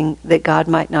something that God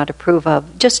might not approve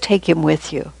of, just take him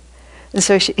with you. And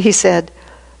so he said,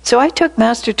 so I took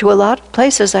Master to a lot of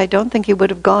places I don't think he would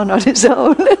have gone on his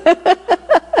own.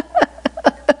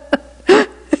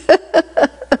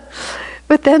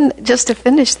 But then, just to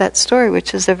finish that story,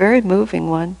 which is a very moving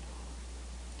one,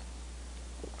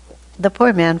 the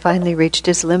poor man finally reached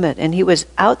his limit, and he was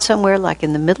out somewhere like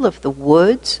in the middle of the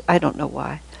woods. I don't know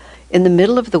why. In the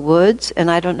middle of the woods, and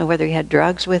I don't know whether he had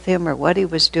drugs with him or what he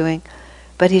was doing,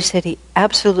 but he said he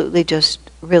absolutely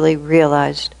just really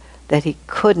realized that he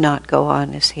could not go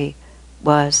on as he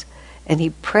was. And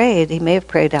he prayed, he may have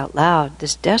prayed out loud,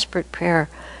 this desperate prayer,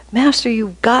 Master,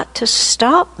 you've got to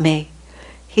stop me.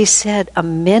 He said a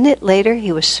minute later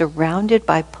he was surrounded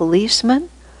by policemen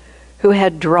who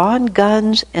had drawn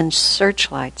guns and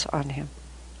searchlights on him.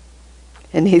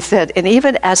 And he said, and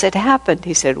even as it happened,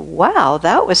 he said, wow,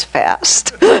 that was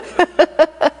fast.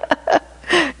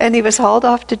 And he was hauled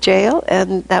off to jail,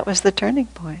 and that was the turning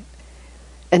point.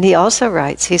 And he also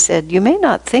writes, he said, you may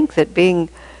not think that being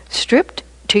stripped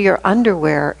to your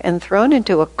underwear and thrown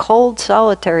into a cold,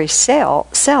 solitary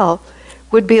cell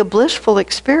would be a blissful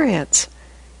experience.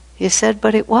 He said,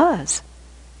 but it was.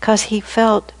 Because he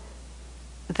felt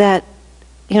that,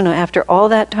 after all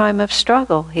that time of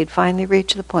struggle, he'd finally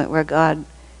reached the point where God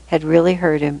had really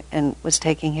heard him and was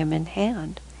taking him in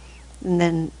hand. And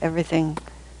then everything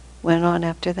went on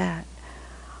after that.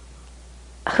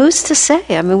 Who's to say?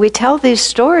 I mean, we tell these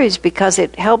stories because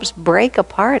it helps break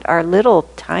apart our little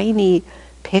tiny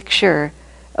picture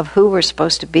of who we're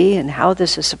supposed to be and how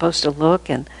this is supposed to look,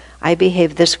 and I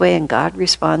behave this way and God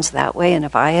responds that way, and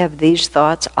if I have these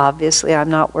thoughts, obviously I'm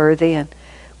not worthy, and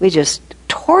we just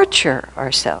torture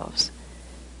ourselves,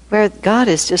 where God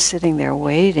is just sitting there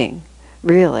waiting,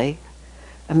 really.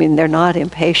 I mean, they're not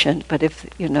impatient, but if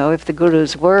the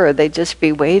gurus were, they'd just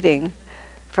be waiting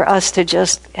for us to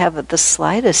just have the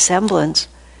slightest semblance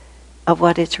of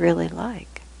what it's really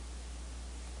like.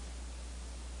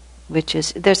 Which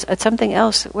is, there's something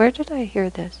else. Where did I hear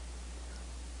this?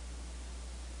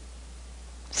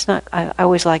 It's not, I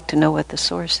always like to know what the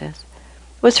source is.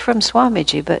 It was from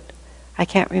Swamiji, but I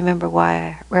can't remember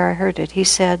where I heard it. He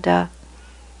said,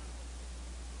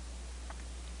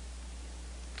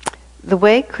 the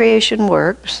way creation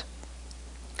works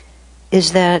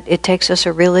is that it takes us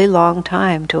a really long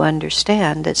time to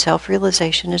understand that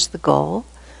self-realization is the goal,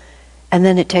 and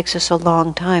then it takes us a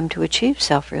long time to achieve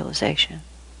self-realization.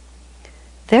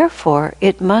 Therefore,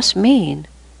 it must mean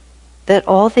that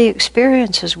all the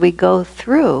experiences we go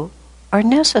through are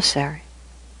necessary.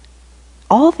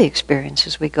 All the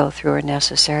experiences we go through are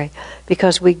necessary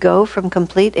because we go from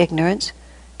complete ignorance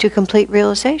to complete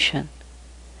realization.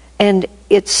 And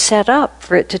it's set up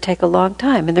for it to take a long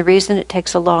time. And the reason it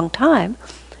takes a long time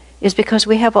is because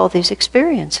we have all these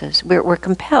experiences. We're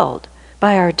compelled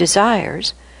by our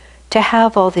desires to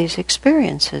have all these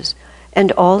experiences.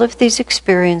 And all of these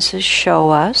experiences show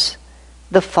us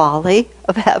the folly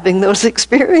of having those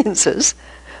experiences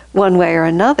one way or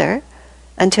another,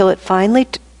 until it finally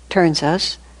turns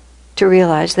us to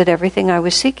realize that everything I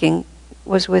was seeking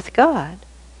was with God.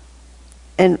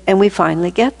 And we finally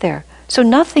get there. So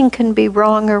nothing can be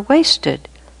wrong or wasted.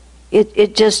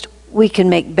 It just, we can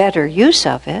make better use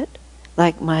of it,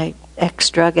 like my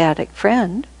ex-drug addict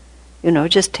friend.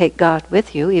 Just take God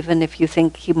with you, even if you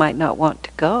think he might not want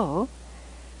to go.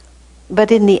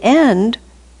 But in the end,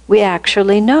 we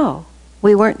actually know.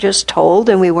 We weren't just told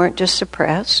and we weren't just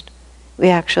suppressed. We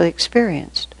actually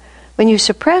experienced. When you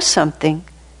suppress something,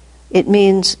 it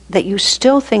means that you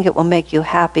still think it will make you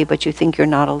happy, but you think you're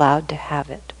not allowed to have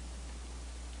it.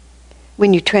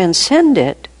 When you transcend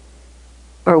it,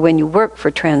 or when you work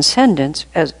for transcendence,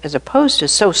 as opposed to,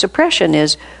 so suppression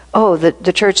is,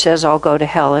 the church says I'll go to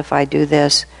hell if I do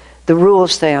this, the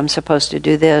rules say I'm supposed to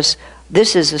do this.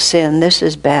 This is a sin. This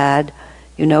is bad.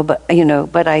 But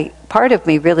part of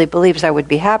me really believes I would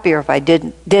be happier if I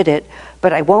did it,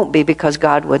 but I won't be because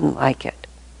God wouldn't like it.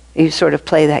 You sort of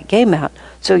play that game out.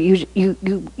 So you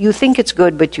think it's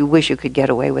good, but you wish you could get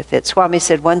away with it. Swami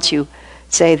said once you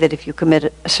say that if you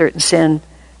commit a certain sin,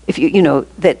 if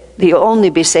that you'll only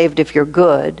be saved if you're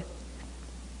good,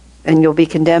 and you'll be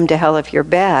condemned to hell if you're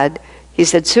bad. He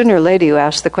said sooner or later you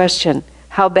ask the question,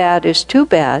 how bad is too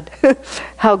bad?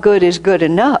 How good is good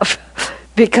enough?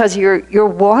 Because you're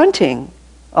wanting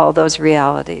all those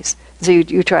realities. So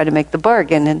you try to make the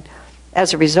bargain, and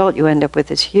as a result you end up with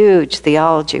this huge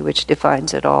theology which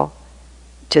defines it all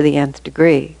to the nth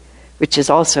degree, which is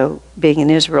also, being in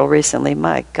Israel recently,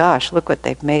 my gosh, look what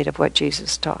they've made of what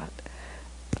Jesus taught.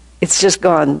 It's just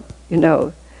gone,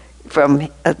 from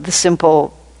the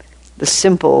simple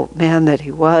man that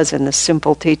he was, and the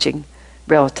simple teaching,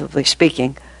 relatively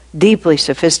speaking, deeply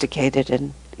sophisticated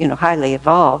and highly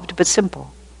evolved, but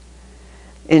simple,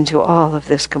 into all of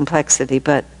this complexity.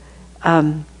 But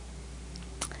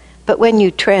when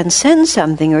you transcend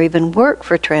something, or even work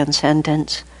for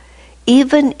transcendence,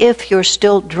 even if you're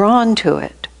still drawn to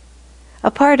it, a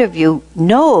part of you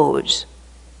knows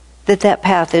that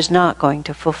path is not going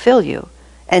to fulfill you.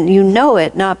 And you know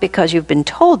it not because you've been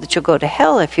told that you'll go to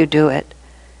hell if you do it,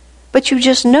 but you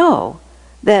just know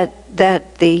that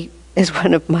as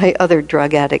one of my other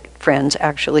drug addict friends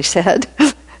actually said,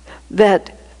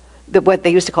 that what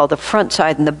they used to call the front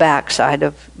side and the back side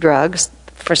of drugs,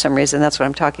 for some reason that's what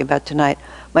I'm talking about tonight.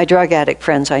 My drug addict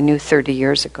friends I knew 30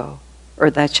 years ago, or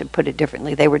that should put it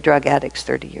differently, they were drug addicts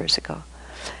 30 years ago.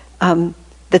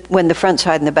 That when the front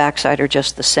side and the back side are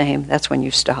just the same, that's when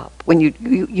you stop. When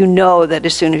you know that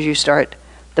as soon as you start,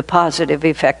 the positive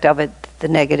effect of it, the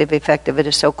negative effect of it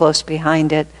is so close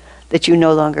behind it that you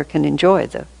no longer can enjoy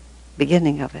the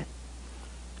beginning of it.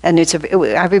 And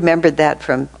I remembered that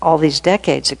from all these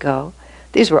decades ago.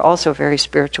 These were also very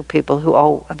spiritual people who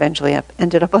all eventually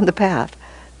ended up on the path.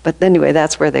 But anyway,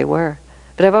 that's where they were.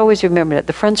 But I've always remembered it.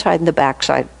 The front side and the back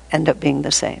side end up being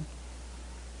the same.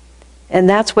 And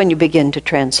that's when you begin to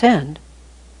transcend.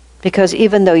 Because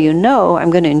even though I'm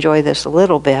going to enjoy this a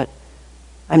little bit,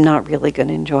 I'm not really going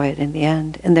to enjoy it in the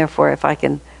end. And therefore, if I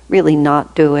can really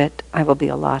not do it, I will be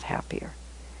a lot happier.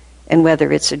 And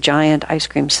whether it's a giant ice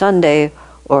cream sundae,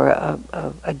 or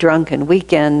a drunken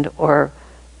weekend, or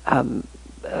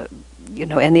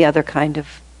any other kind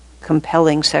of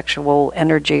compelling sexual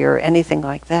energy or anything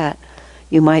like that,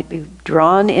 you might be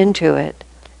drawn into it,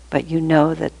 but you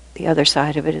know that the other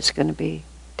side of it is going to be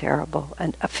terrible.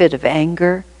 And a fit of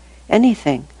anger,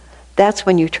 anything, that's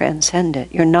when you transcend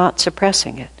it. You're not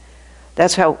suppressing it.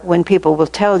 That's how, when people will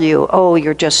tell you, oh,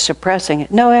 you're just suppressing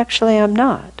it. No, actually I'm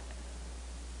not.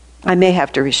 I may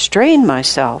have to restrain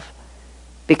myself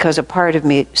because a part of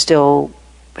me still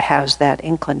has that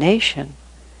inclination.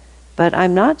 But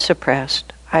I'm not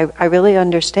suppressed. I really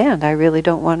understand. I really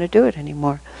don't want to do it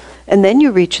anymore. And then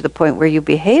you reach the point where you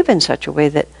behave in such a way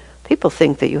that people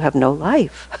think that you have no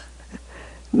life.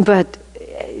 But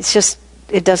it's just,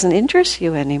 it doesn't interest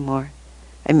you anymore.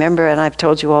 I remember, and I've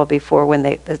told you all before, when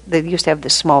they used to have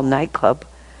this small nightclub,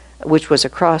 which was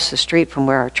across the street from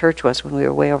where our church was when we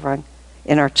were way over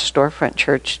in our storefront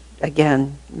church,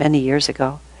 again, many years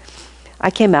ago.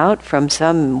 I came out from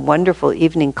some wonderful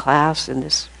evening class in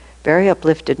this very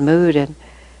uplifted mood, and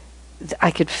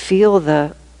I could feel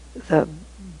the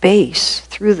bass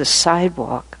through the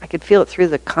sidewalk. I could feel it through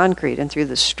the concrete and through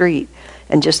the street,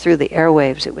 and just through the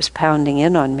airwaves. It was pounding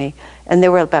in on me. And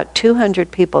there were about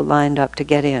 200 people lined up to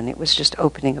get in. It was just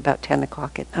opening about 10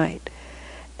 o'clock at night.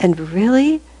 And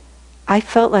really, I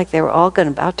felt like they were all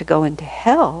about to go into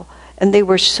hell. And they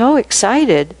were so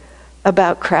excited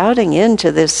about crowding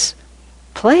into this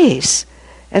place.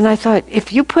 And I thought,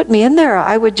 if you put me in there,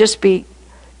 I would just be,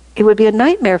 it would be a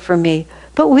nightmare for me.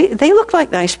 But they looked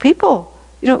like nice people.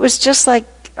 It was just like,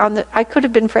 I could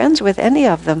have been friends with any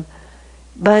of them.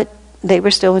 But they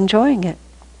were still enjoying it.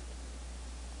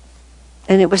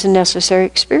 And it was a necessary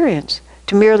experience.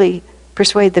 To merely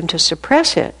persuade them to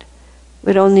suppress it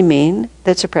would only mean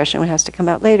that suppression has to come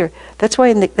out later. That's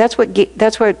why that's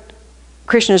what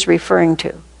Krishna is referring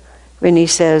to when he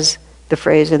says the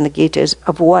phrase in the Gita is,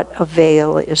 of what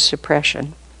avail is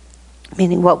suppression?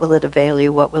 Meaning, what will it avail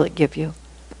you? What will it give you?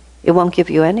 It won't give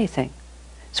you anything.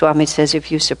 Swami says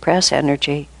if you suppress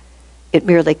energy, it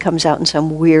merely comes out in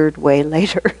some weird way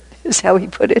later, is how he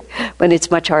put it, when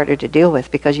it's much harder to deal with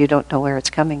because you don't know where it's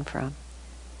coming from.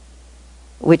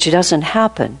 Which doesn't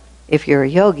happen if you're a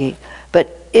yogi.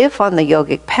 But if on the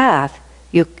yogic path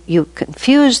you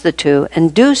confuse the two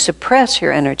and do suppress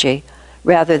your energy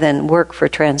rather than work for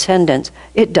transcendence,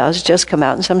 it does just come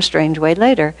out in some strange way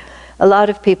later. A lot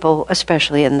of people,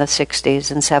 especially in the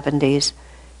 60s and 70s,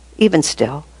 even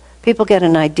still, people get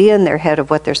an idea in their head of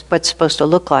what's supposed to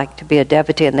look like to be a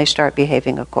devotee, and they start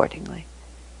behaving accordingly.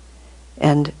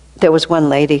 And there was one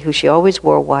lady who she always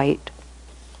wore white.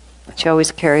 She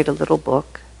always carried a little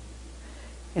book.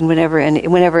 And whenever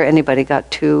anybody got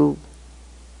too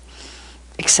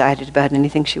excited about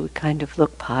anything, she would kind of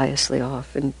look piously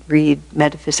off and read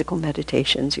metaphysical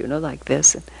meditations, like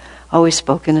this, and always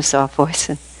spoke in a soft voice.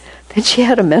 And then she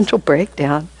had a mental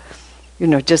breakdown,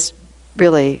 just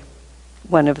really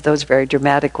one of those very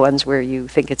dramatic ones where you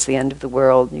think it's the end of the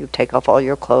world and you take off all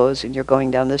your clothes and you're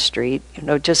going down the street.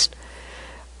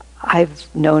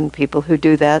 I've known people who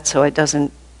do that, so it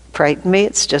doesn't frighten me.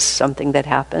 It's just something that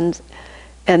happens.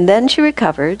 And then she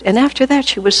recovered, and after that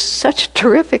she was such a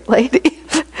terrific lady.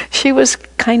 She was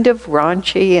kind of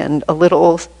raunchy and a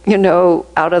little,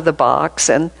 out of the box,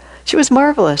 and she was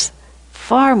marvelous.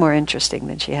 Far more interesting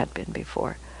than she had been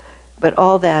before. But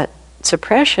all that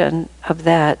suppression of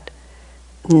that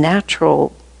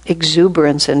natural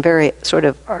exuberance and very sort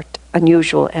of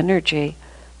unusual energy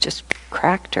just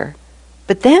cracked her.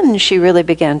 But then she really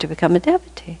began to become a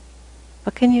devotee.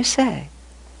 What can you say?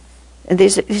 And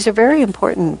these are very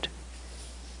important,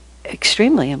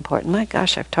 extremely important. My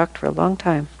gosh, I've talked for a long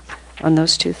time on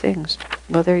those two things.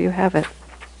 Well, there you have it.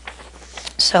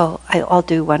 So I'll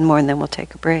do one more and then we'll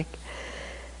take a break.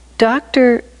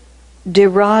 Dr.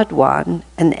 Dhiradwan,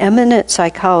 an eminent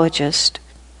psychologist,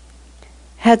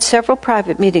 had several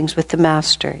private meetings with the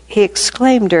Master. He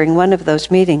exclaimed during one of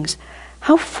those meetings,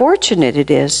 "How fortunate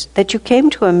it is that you came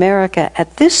to America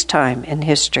at this time in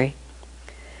history.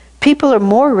 People are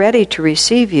more ready to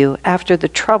receive you after the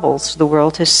troubles the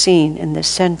world has seen in this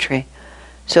century."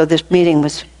 So this meeting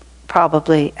was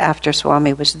probably after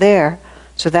Swami was there,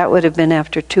 so that would have been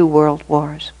after 2 world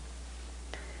wars.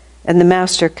 And the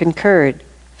Master concurred.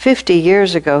 50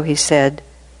 years ago, he said,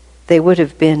 they would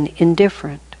have been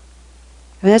indifferent.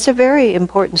 I mean, that's a very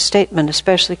important statement,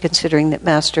 especially considering that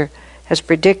Master has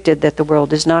predicted that the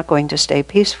world is not going to stay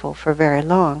peaceful for very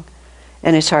long.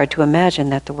 And it's hard to imagine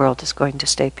that the world is going to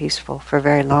stay peaceful for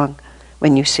very long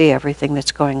when you see everything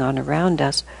that's going on around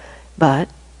us. But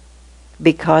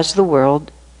because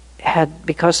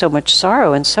because so much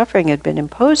sorrow and suffering had been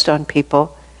imposed on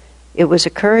people, it was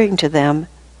occurring to them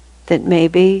that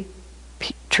maybe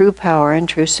true power and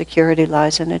true security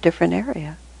lies in a different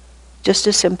area. Just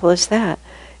as simple as that.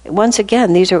 Once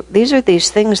again, these are these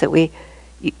things that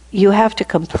you have to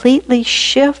completely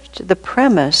shift the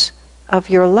premise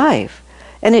of your life.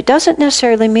 And it doesn't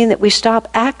necessarily mean that we stop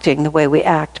acting the way we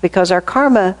act, because our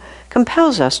karma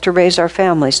compels us to raise our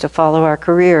families, to follow our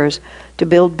careers, to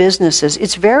build businesses.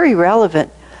 It's very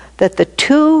relevant that the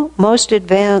 2 most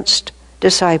advanced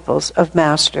disciples of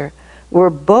Master were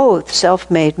both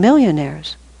self-made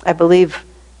millionaires. I believe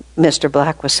Mr.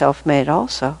 Black was self-made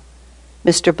also.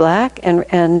 Mr. Black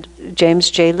and James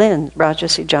J. Lin,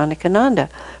 Rajarsi Janakananda.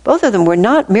 Both of them were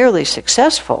not merely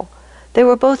successful. They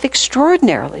were both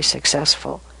extraordinarily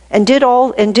successful and did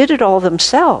it all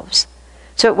themselves.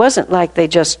 So it wasn't like they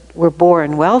just were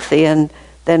born wealthy and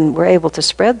then were able to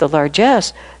spread the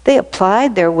largesse. They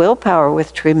applied their willpower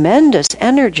with tremendous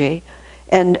energy,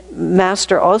 and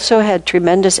Master also had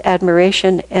tremendous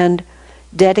admiration and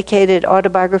dedicated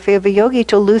Autobiography of a Yogi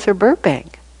to Luther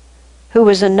Burbank, who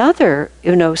was another,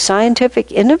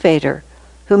 scientific innovator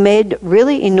who made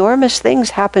really enormous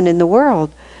things happen in the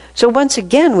world. So once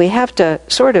again, we have to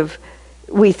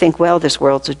we think, well, this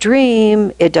world's a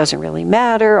dream, it doesn't really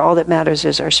matter, all that matters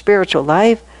is our spiritual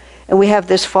life. And we have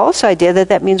this false idea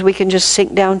that means we can just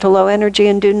sink down to low energy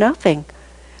and do nothing.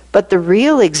 But the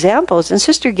real examples, and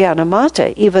Sister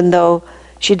Gyanamata, even though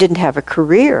she didn't have a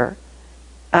career,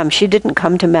 she didn't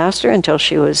come to Master until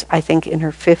she was, I think, in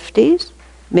her 50s.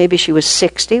 Maybe she was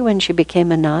 60 when she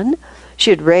became a nun.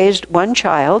 She had raised one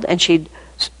child, and she'd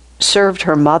served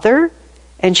her mother,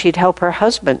 and she'd helped her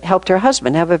husband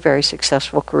have a very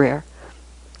successful career.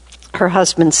 Her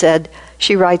husband said,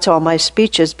 "She writes all my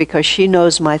speeches because she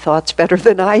knows my thoughts better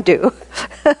than I do."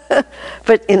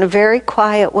 But in a very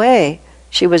quiet way,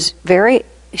 she was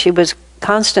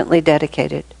constantly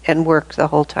dedicated and worked the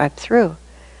whole time through.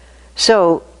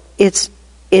 So it's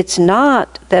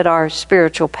not that our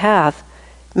spiritual path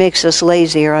makes us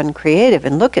lazy or uncreative.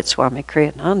 And look at Swami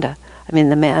Kriyananda. I mean,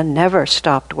 the man never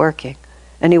stopped working.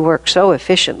 And he worked so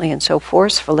efficiently and so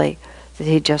forcefully that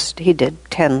he did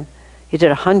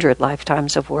 100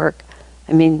 lifetimes of work.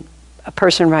 I mean, a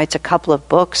person writes a couple of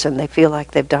books and they feel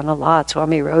like they've done a lot.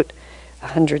 Swami wrote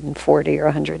 140 or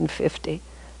 150.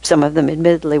 Some of them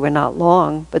admittedly were not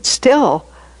long, but still,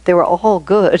 They were all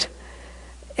good.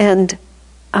 And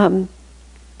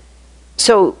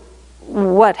so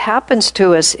what happens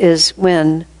to us is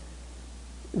when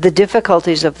the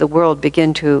difficulties of the world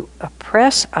begin to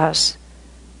oppress us,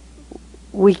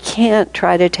 we can't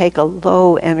try to take a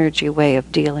low energy way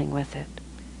of dealing with it.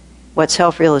 What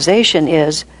self-realization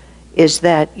is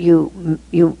that you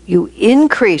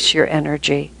increase your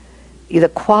energy, the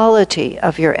quality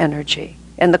of your energy,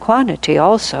 and the quantity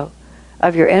also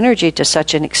of your energy to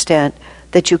such an extent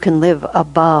that you can live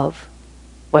above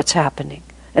what's happening.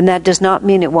 And that does not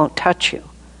mean it won't touch you,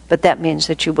 but that means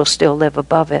that you will still live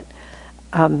above it.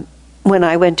 When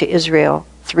I went to Israel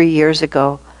 3 years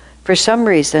ago, for some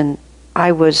reason,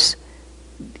 I was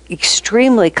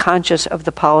extremely conscious of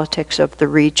the politics of the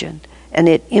region, and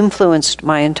it influenced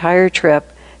my entire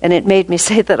trip, and it made me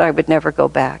say that I would never go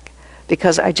back,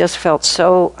 because I just felt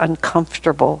so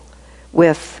uncomfortable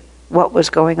with what was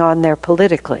going on there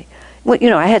politically. Well,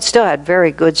 I had still had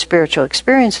very good spiritual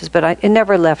experiences, but it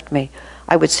never left me.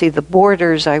 I would see the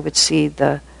borders, I would see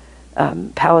the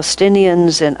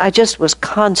Palestinians, and I just was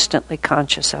constantly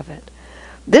conscious of it.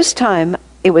 This time,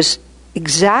 it was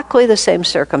exactly the same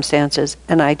circumstances,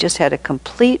 and I just had a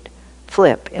complete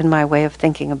flip in my way of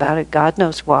thinking about it. God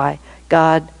knows why.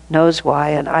 God knows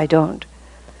why, and I don't.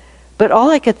 But all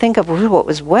I could think of was what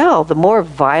was, the more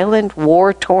violent,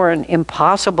 war-torn,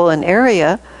 impossible an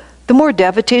area, the more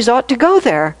devotees ought to go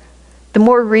there. The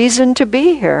more reason to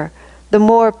be here. The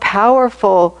more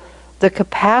powerful the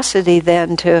capacity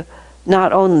then to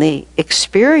not only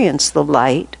experience the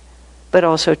light, but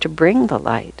also to bring the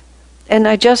light. And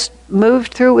I just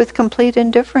moved through with complete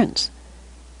indifference.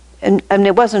 And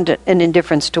it wasn't an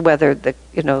indifference to whether the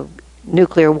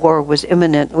nuclear war was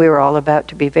imminent. We were all about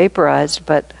to be vaporized,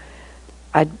 but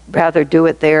I'd rather do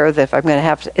it there. That if I'm going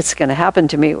to it's going to happen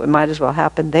to me, it might as well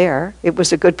happen there. It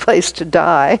was a good place to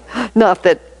die. Not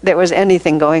that there was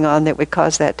anything going on that would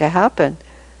cause that to happen.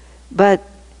 But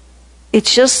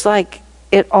it's just like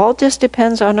it all just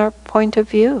depends on our point of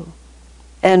view.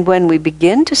 And when we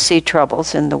begin to see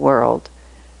troubles in the world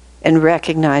and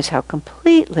recognize how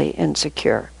completely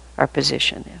insecure our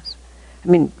position is. I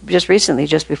mean, just recently,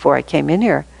 just before I came in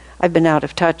here, I've been out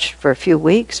of touch for a few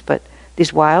weeks, but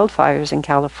these wildfires in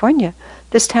California,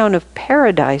 this town of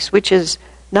Paradise, which is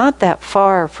not that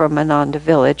far from Ananda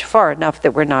Village, far enough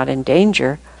that we're not in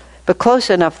danger, but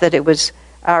close enough that it was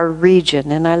our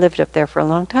region, and I lived up there for a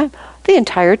long time. The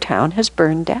entire town has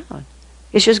burned down.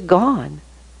 It's just gone.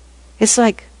 It's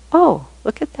like, oh,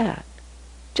 look at that.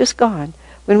 Just gone.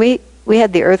 When we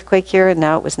had the earthquake here, and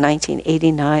now it was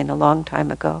 1989, a long time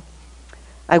ago.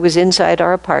 I was inside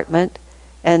our apartment,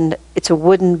 and it's a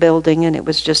wooden building, and it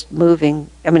was just moving.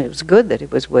 I mean, it was good that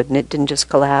it was wooden. It didn't just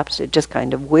collapse. It just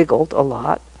kind of wiggled a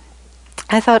lot.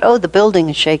 I thought, oh, the building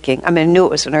is shaking. I mean, I knew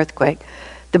it was an earthquake.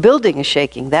 The building is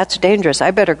shaking. That's dangerous. I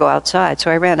better go outside.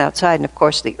 So I ran outside, and of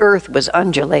course the earth was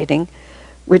undulating,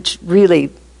 which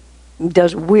really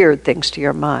does weird things to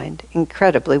your mind,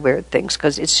 incredibly weird things,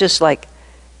 because it's just like,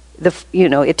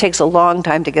 it takes a long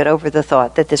time to get over the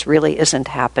thought that this really isn't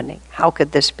happening. How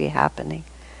could this be happening?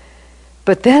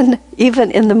 But then,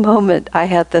 even in the moment, I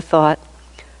had the thought,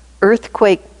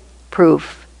 earthquake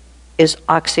proof is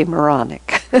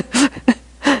oxymoronic.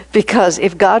 Because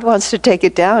if God wants to take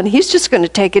it down, He's just going to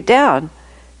take it down.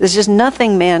 There's just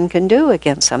nothing man can do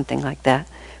against something like that.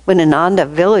 When Ananda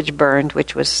Village burned,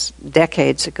 which was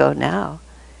decades ago now,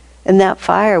 and that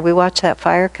fire, we watched that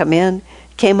fire come in,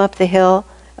 came up the hill.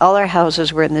 All our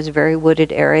houses were in this very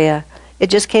wooded area. It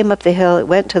just came up the hill. It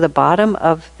went to the bottom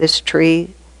of this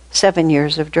tree, 7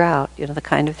 years of drought, the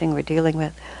kind of thing we're dealing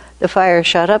with. The fire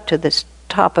shot up to this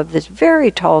top of this very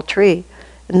tall tree,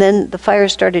 and then the fire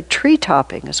started tree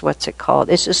topping, is what's it called.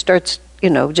 It just starts,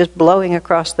 just blowing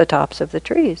across the tops of the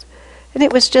trees. And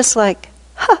it was just like,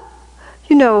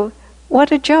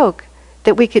 what a joke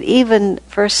that we could even,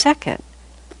 for a second,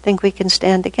 think we can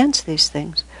stand against these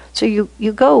things. So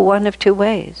you go one of two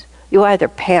ways. You either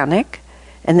panic,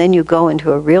 and then you go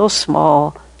into a real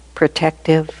small,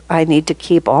 protective, I need to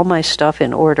keep all my stuff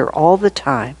in order all the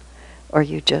time, or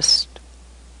you just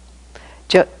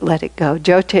let it go.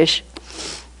 Jyotish,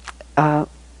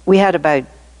 we had about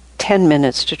 10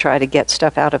 minutes to try to get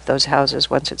stuff out of those houses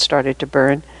once it started to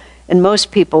burn. And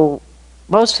most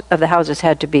of the houses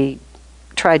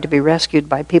tried to be rescued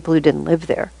by people who didn't live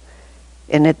there.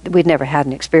 And we'd never had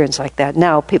an experience like that.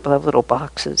 Now people have little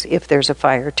boxes. If there's a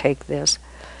fire, take this.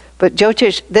 But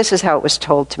Jyotish, this is how it was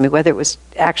told to me, whether it was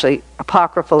actually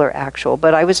apocryphal or actual.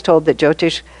 But I was told that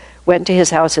Jyotish went to his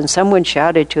house and someone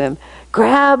shouted to him,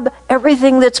 grab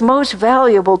everything that's most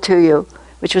valuable to you,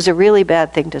 which was a really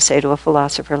bad thing to say to a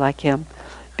philosopher like him.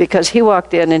 Because he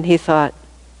walked in and he thought,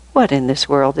 what in this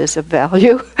world is of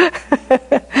value?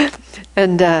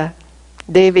 And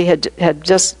Devi had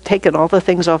just taken all the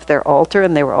things off their altar,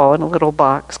 and they were all in a little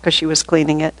box because she was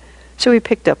cleaning it. So he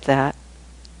picked up that,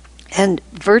 and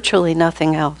virtually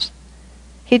nothing else.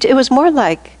 It was more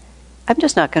like, I'm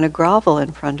just not going to grovel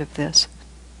in front of this.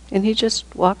 And he just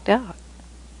walked out.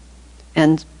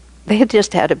 And they had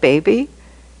just had a baby.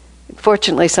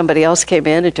 Fortunately, somebody else came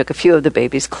in and took a few of the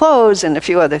baby's clothes and a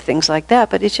few other things like that.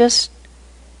 But it just,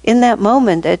 in that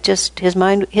moment, his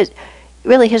mind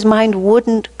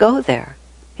wouldn't go there.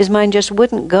 His mind just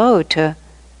wouldn't go to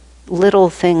little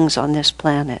things on this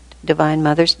planet. Divine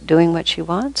Mother's doing what she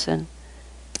wants, and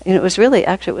it was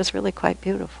really quite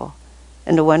beautiful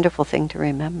and a wonderful thing to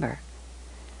remember.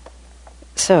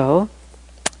 So,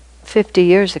 50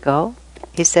 years ago,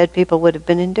 he said people would have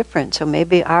been indifferent. So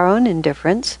maybe our own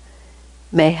indifference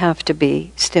may have to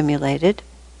be stimulated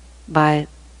by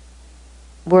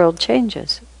world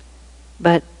changes.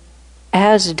 But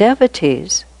as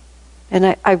devotees,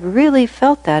 and I really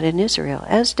felt that in Israel,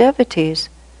 as devotees,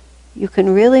 you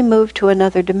can really move to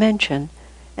another dimension.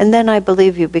 And then I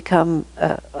believe you become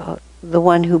the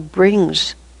one who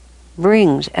brings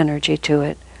energy to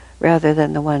it, rather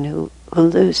than the one who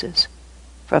loses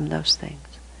from those things.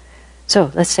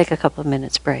 So let's take a couple of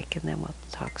minutes break, and then we'll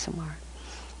talk some more.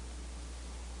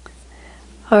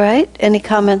 All right, any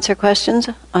comments or questions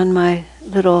on my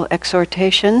little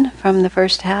exhortation from the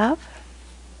first half?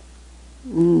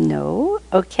 No?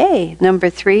 Okay, number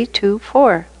 3, 2,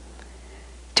 4.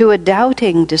 To a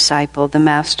doubting disciple, the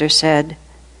Master said,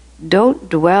 "Don't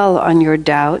dwell on your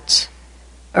doubts,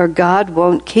 or God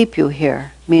won't keep you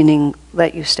here," meaning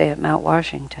let you stay at Mount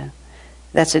Washington.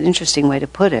 That's an interesting way to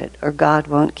put it, or God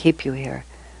won't keep you here.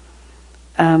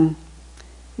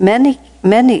 Many,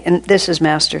 and this is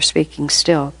Master speaking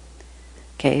still.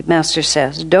 Okay, Master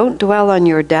says, "Don't dwell on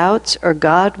your doubts, or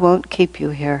God won't keep you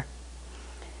here.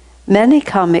 Many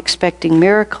come expecting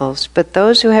miracles, but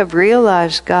those who have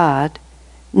realized God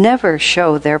never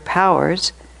show their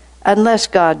powers unless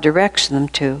God directs them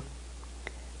to.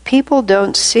 People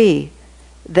don't see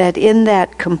that in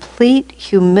that complete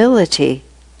humility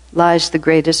lies the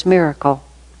greatest miracle.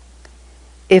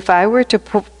 If I were to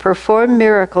perform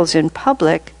miracles in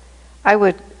public, I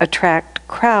would attract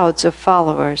crowds of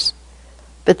followers,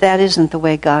 but that isn't the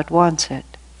way God wants it."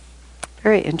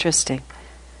 Very interesting.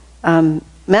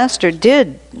 Master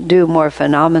did do more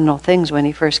phenomenal things when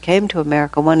he first came to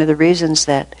America. One of the reasons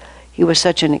that he was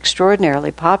such an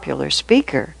extraordinarily popular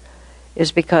speaker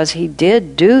is because he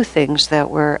did do things that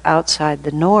were outside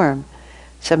the norm.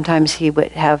 Sometimes he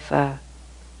would have,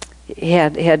 he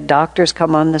had doctors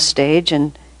come on the stage,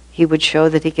 and he would show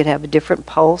that he could have a different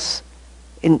pulse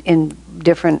in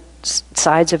different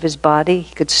sides of his body.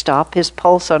 He could stop his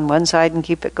pulse on one side and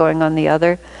keep it going on the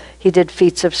other. He did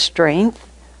feats of strength,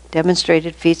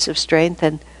 demonstrated feats of strength,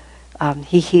 and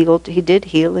he did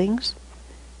healings.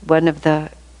 One of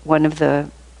the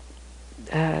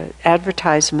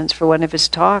advertisements for one of his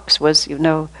talks was,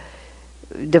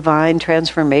 divine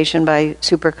transformation by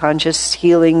superconscious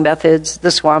healing methods.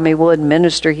 The Swami will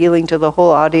administer healing to the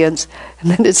whole audience, and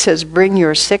then it says, "Bring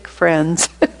your sick friends."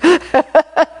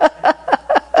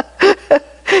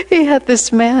 He had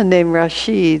this man named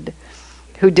Rashid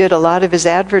who did a lot of his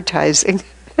advertising.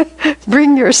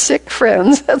 "Bring your sick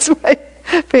friends." That's my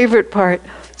favorite part.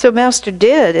 So Master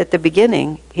did, at the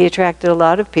beginning, he attracted a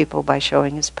lot of people by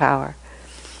showing his power.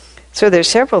 So there's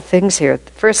several things here.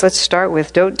 First, let's start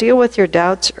with, don't deal with your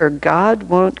doubts, or God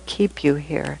won't keep you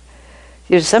here.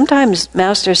 Sometimes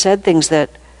Master said things that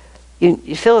you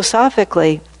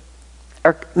philosophically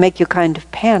make you kind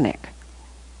of panic.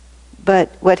 But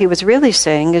what he was really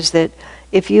saying is that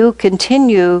if you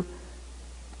continue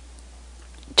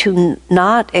to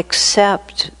not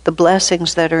accept the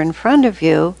blessings that are in front of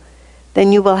you,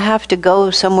 then you will have to go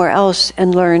somewhere else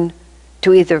and learn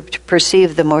to either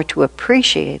perceive them or to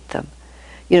appreciate them.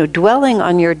 Dwelling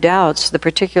on your doubts, the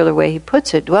particular way he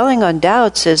puts it, dwelling on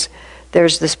doubts is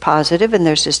there's this positive and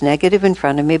there's this negative in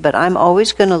front of me, but I'm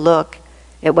always going to look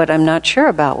at what I'm not sure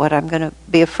about, what I'm going to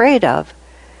be afraid of.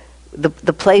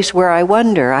 The place where I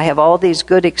wonder. I have all these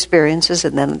good experiences,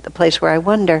 and then the place where I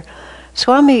wonder.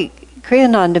 Swami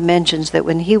Kriyananda mentions that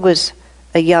when he was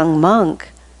a young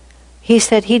monk, he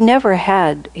said he's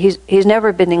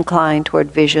never been inclined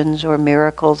toward visions or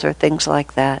miracles or things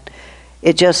like that.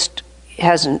 It just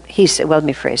hasn't, he said, well, let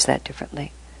me phrase that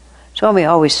differently. Swami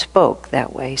always spoke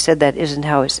that way. He said that isn't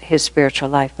how his spiritual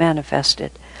life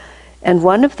manifested. And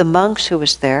one of the monks who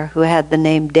was there, who had the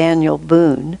name Daniel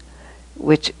Boone,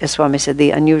 which, as Swami said,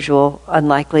 the unusual,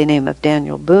 unlikely name of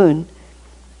Daniel Boone,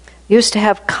 used to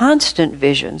have constant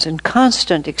visions and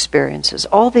constant experiences.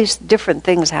 All these different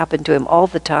things happened to him all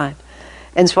the time.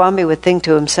 And Swami would think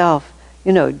to himself,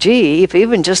 gee, if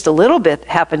even just a little bit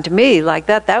happened to me like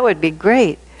that, that would be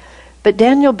great. But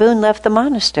Daniel Boone left the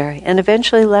monastery and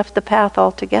eventually left the path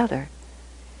altogether.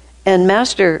 And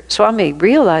Master Swami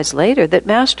realized later that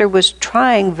Master was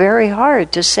trying very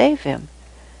hard to save him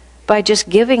by just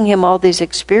giving him all these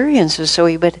experiences so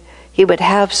he would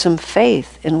have some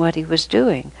faith in what he was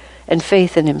doing and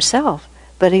faith in himself.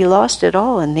 But he lost it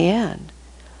all in the end.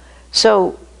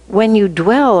 So when you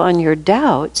dwell on your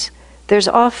doubts, there's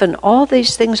often all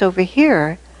these things over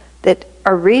here that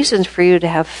are reasons for you to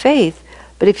have faith.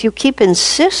 But if you keep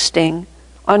insisting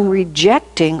on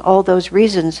rejecting all those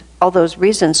reasons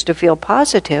to feel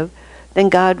positive, then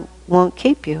God won't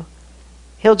keep you.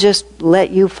 He'll just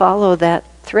let you follow that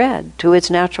thread to its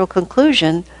natural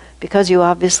conclusion because you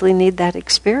obviously need that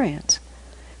experience.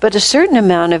 But a certain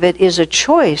amount of it is a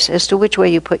choice as to which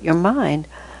way you put your mind.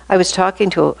 I was talking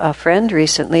to a friend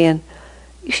recently, and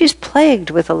she's plagued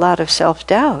with a lot of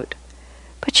self-doubt.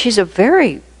 But she's a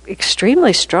very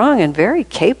extremely strong and very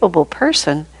capable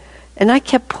person. And I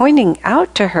kept pointing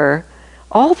out to her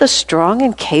all the strong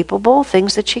and capable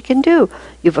things that she can do.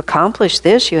 You've accomplished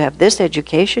this, you have this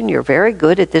education, you're very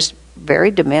good at this very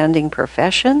demanding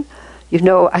profession.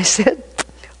 I said,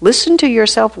 listen to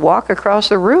yourself walk across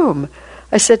the room.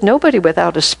 I said, nobody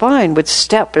without a spine would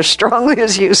step as strongly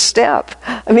as you step.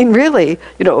 I mean, really,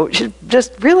 she's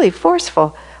just really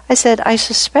forceful. I said, I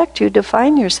suspect you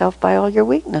define yourself by all your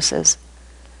weaknesses.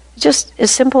 Just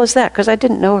as simple as that, because I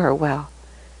didn't know her well.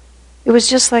 It was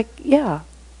just like, yeah.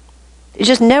 It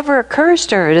just never occurs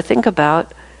to her to think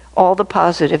about all the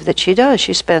positive that she does.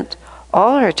 She spent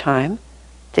all her time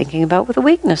thinking about the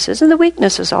weaknesses, and the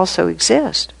weaknesses also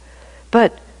exist.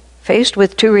 But faced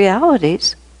with two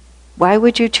realities, why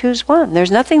would you choose one?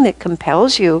 There's nothing that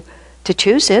compels you to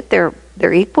choose it.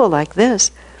 They're equal like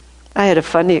this. I had a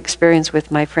funny experience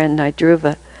with my friend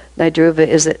Nidruva. Nidruva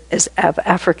is of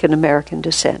African American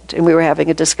descent, and we were having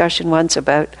a discussion once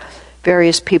about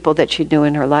various people that she knew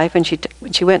in her life. And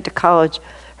when she went to college,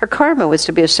 her karma was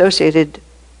to be associated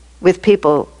with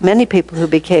many people who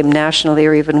became nationally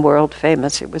or even world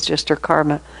famous. It was just her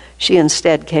karma. She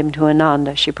instead came to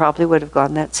Ananda. She probably would have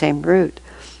gone that same route.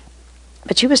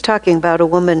 But she was talking about a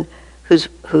woman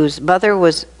whose mother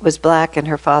was black and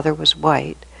her father was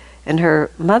white. And her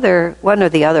mother, one or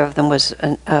the other of them, was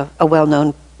a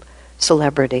well-known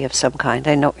celebrity of some kind.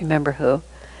 I don't remember who.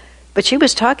 But she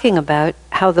was talking about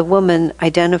how the woman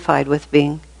identified with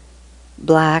being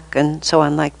black and so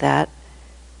on like that.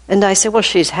 And I said, well,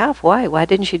 she's half white. Why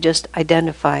didn't she just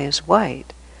identify as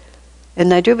white? And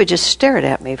Nidruva just stared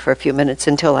at me for a few minutes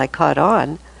until I caught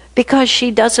on. Because she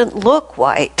doesn't look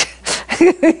white.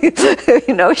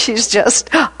 She's just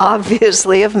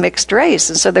obviously of mixed race.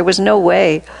 And so there was no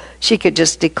way she could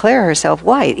just declare herself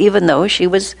white, even though she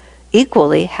was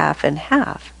equally half and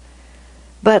half.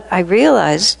 But I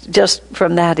realized just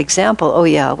from that example,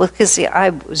 because I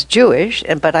was Jewish,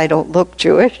 but I don't look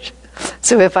Jewish.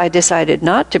 So if I decided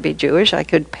not to be Jewish, I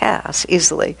could pass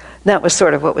easily. And that was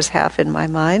sort of what was half in my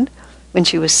mind when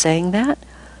she was saying that.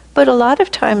 But a lot of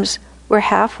times we're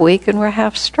half weak and we're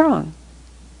half strong.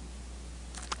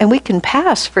 And we can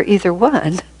pass for either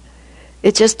one.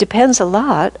 It just depends a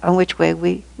lot on which way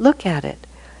we look at it.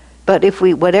 But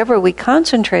whatever we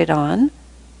concentrate on,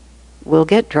 we'll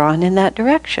get drawn in that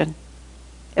direction.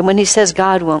 And when he says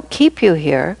God won't keep you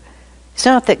here, it's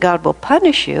not that God will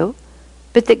punish you,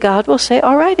 but that God will say,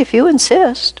 all right, if you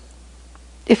insist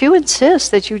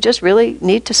that you just really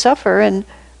need to suffer and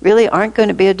really aren't going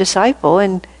to be a disciple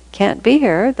and can't be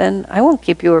here, then I won't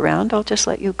keep you around, I'll just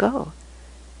let you go.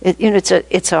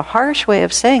 It's a harsh way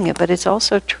of saying it, but it's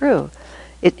also true.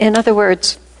 In other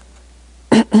words,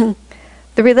 the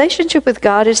relationship with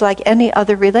God is like any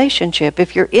other relationship.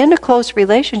 If you're in a close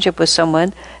relationship with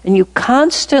someone and you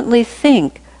constantly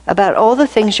think about all the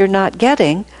things you're not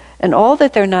getting and all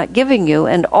that they're not giving you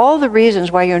and all the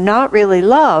reasons why you're not really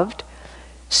loved,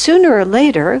 sooner or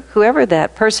later, whoever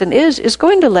that person is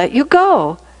going to let you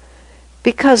go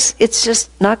because it's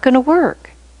just not going to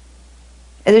work.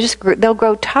 And they'll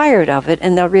grow tired of it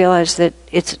and they'll realize that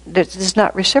it's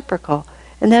not reciprocal.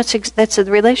 And that's the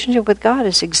relationship with God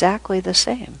is exactly the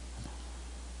same.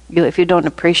 If you don't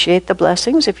appreciate the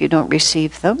blessings, if you don't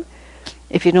receive them,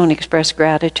 if you don't express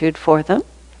gratitude for them,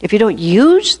 if you don't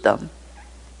use them,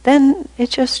 then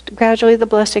it just gradually the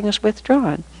blessing is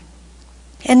withdrawn.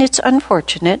 And it's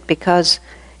unfortunate because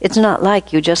it's not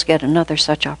like you just get another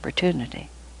such opportunity.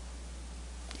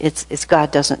 It's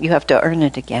God doesn't, you have to earn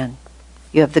it again.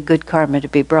 You have the good karma to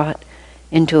be brought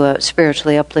into a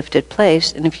spiritually uplifted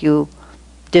place, and if you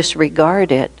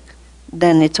disregard it,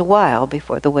 then it's a while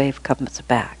before the wave comes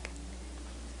back.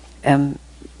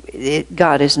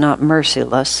 God is not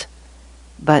merciless,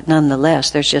 but nonetheless,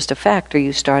 there's just a factor.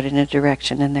 You start in a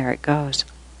direction, and there it goes.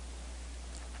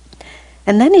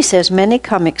 And then he says, many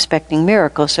come expecting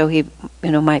miracles. So he,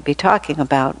 might be talking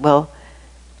about, well,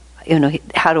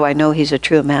 how do I know he's a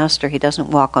true master? He doesn't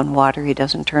walk on water. He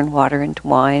doesn't turn water into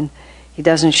wine. He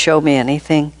doesn't show me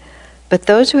anything. But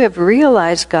those who have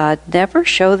realized God never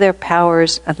show their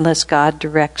powers unless God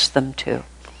directs them to.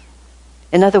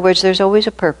 In other words, there's always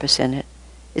a purpose in it.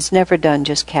 It's never done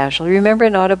just casually. Remember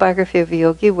in Autobiography of a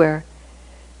Yogi where,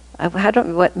 I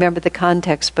don't remember the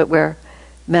context, but where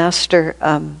Master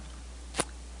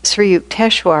Sri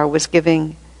Yukteswar was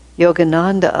giving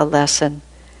Yogananda a lesson,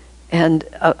 and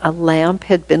a lamp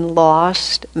had been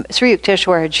lost. Sri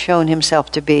Yukteswar had shown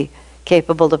himself to be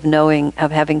capable of knowing,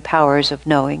 of having powers of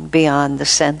knowing beyond the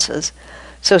senses.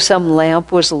 So some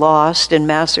lamp was lost, and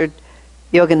Master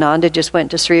Yogananda just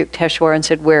went to Sri Yukteswar and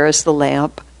said, "Where is the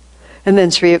lamp?" And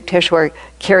then Sri Yukteswar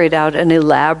carried out an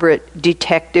elaborate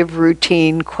detective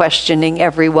routine, questioning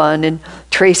everyone and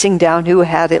tracing down who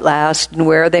had it last and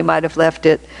where they might have left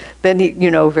it. Then he,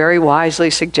 very wisely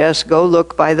suggests, go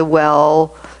look by the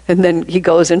well. And then he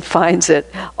goes and finds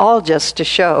it, all just to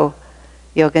show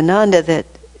Yogananda that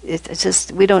it's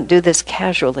just, we don't do this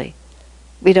casually.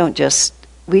 We just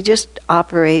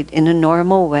operate in a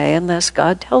normal way unless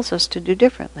God tells us to do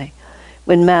differently.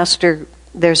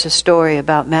 There's a story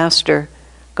about Master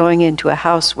going into a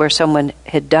house where someone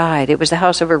had died. It was the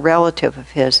house of a relative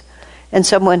of his. And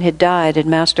someone had died, and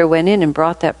Master went in and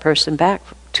brought that person back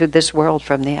to this world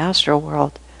from the astral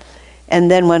world. And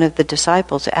then one of the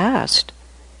disciples asked,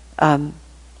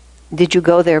 did you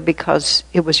go there because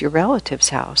it was your relative's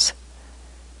house?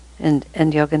 And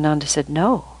Yogananda said,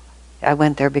 no, I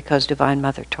went there because Divine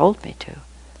Mother told me to.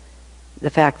 The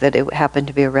fact that it happened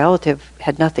to be a relative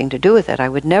had nothing to do with it. I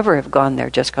would never have gone there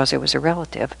just because it was a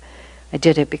relative. I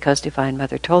did it because Divine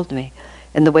Mother told me.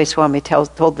 And the way Swami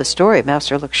told the story,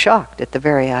 Master looked shocked at the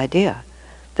very idea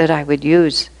that I would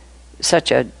use such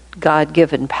a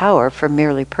God-given power for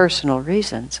merely personal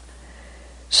reasons.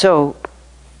 So,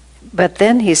 but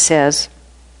then he says,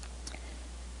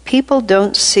 people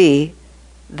don't see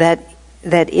that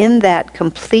in that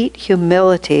complete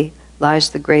humility lies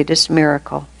the greatest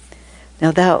miracle.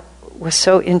 Now that was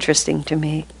so interesting to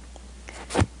me.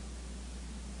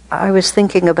 I was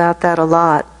thinking about that a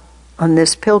lot on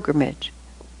this pilgrimage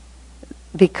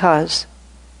because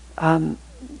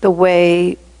the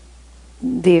way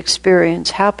the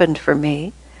experience happened for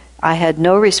me, I had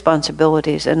no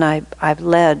responsibilities, and I've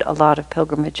led a lot of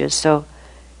pilgrimages, so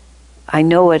I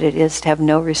know what it is to have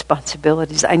no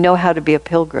responsibilities. I know how to be a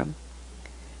pilgrim.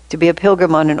 To be a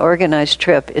pilgrim on an organized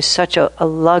trip is such a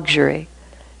luxury,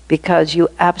 because you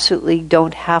absolutely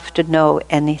don't have to know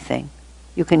anything.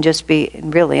 You can just be,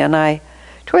 really, and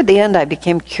toward the end I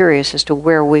became curious as to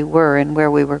where we were and where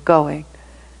we were going.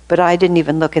 But I didn't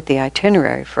even look at the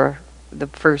itinerary for the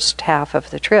first half of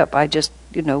the trip. I just,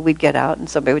 we'd get out and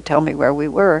somebody would tell me where we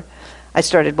were. I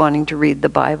started wanting to read the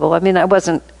Bible. I mean, I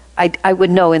would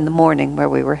know in the morning where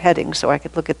we were heading so I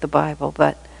could look at the Bible,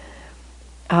 but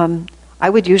I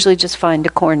would usually just find a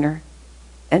corner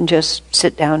and just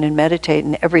sit down and meditate,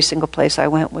 and every single place I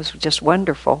went was just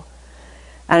wonderful.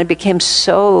 And I became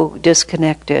so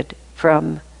disconnected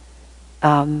from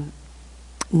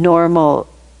normal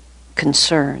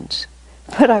concerns.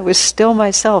 But I was still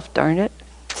myself, darn it.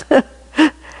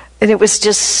 And it was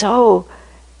just so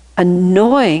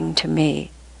annoying to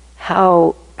me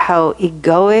how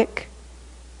egoic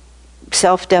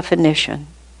self-definition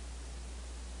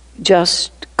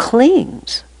just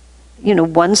clings.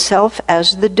 Oneself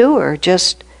as the doer,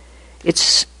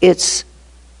 it's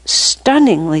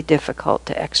stunningly difficult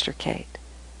to extricate.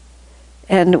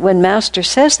 And when Master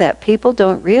says that, people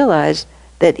don't realize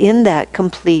that in that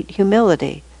complete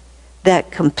humility,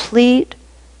 that complete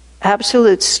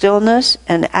absolute stillness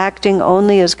and acting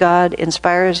only as God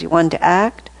inspires one to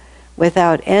act,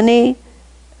 without any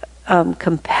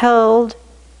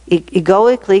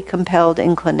egoically compelled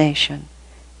inclination,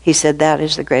 he said that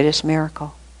is the greatest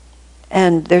miracle.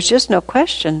 And there's just no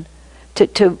question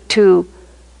to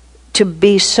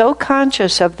be so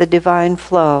conscious of the divine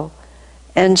flow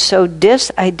and so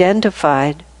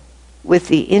disidentified with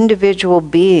the individual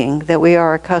being that we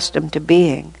are accustomed to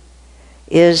being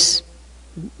is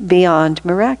beyond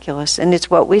miraculous. And it's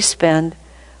what we spend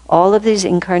all of these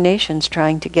incarnations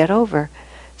trying to get over.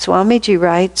 Swamiji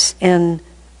writes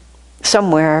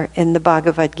somewhere in the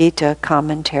Bhagavad Gita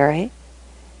commentary,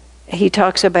 he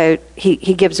talks about, he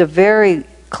gives a very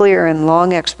clear and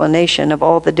long explanation of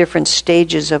all the different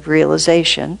stages of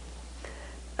realization,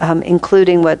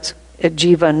 including what's a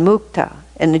jivan mukta.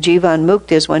 And the jivan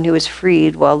mukta is one who is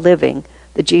freed while living.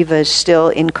 The jiva is still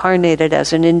incarnated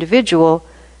as an individual,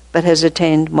 but has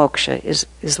attained moksha,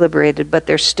 is liberated, but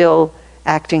they're still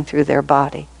acting through their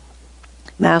body.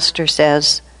 Master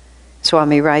says,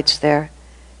 Swami writes there,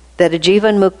 that a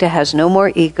jivan mukta has no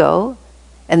more ego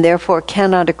and therefore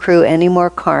cannot accrue any more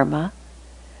karma,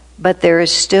 but there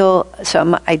is still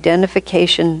some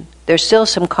identification, there's still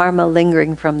some karma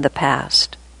lingering from the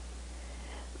past.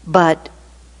 But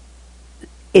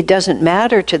it doesn't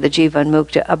matter to the jivan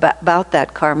mukta about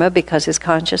that karma because his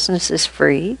consciousness is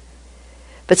free.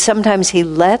 But sometimes he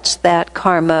lets that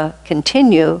karma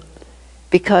continue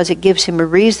because it gives him a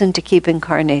reason to keep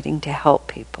incarnating to help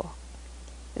people.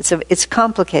 It's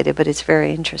complicated, but it's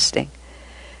very interesting.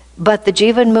 But the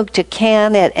jivan mukta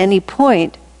can at any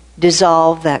point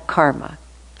dissolve that karma.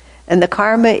 And the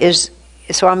karma is,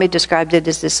 Swami described it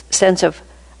as this sense of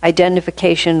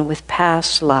identification with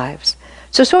past lives.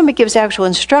 So Swami gives actual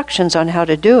instructions on how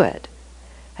to do it.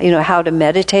 How to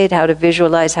meditate, how to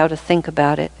visualize, how to think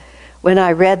about it. When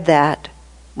I read that,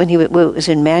 when it was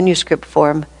in manuscript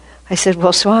form, I said,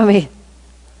 well, Swami,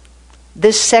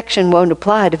 this section won't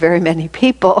apply to very many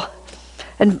people.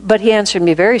 But he answered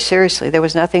me very seriously. There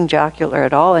was nothing jocular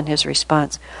at all in his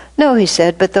response. No, he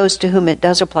said, but those to whom it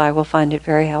does apply will find it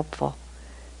very helpful.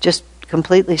 Just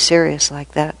completely serious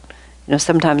like that.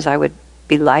 Sometimes I would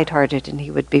be lighthearted and he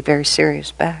would be very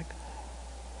serious back.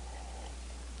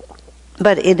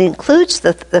 But it includes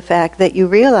the fact that you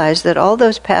realize that all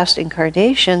those past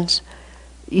incarnations,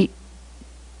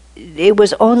 it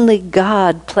was only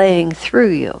God playing through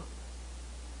you.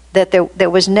 That there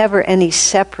was never any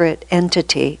separate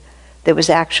entity that was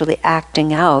actually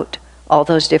acting out all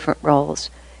those different roles.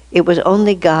 It was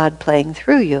only God playing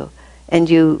through you. And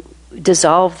you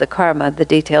dissolve the karma, the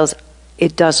details.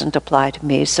 It doesn't apply to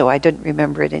me, so I didn't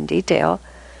remember it in detail.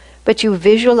 But you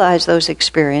visualize those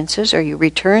experiences, or you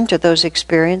return to those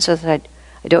experiences. I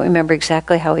don't remember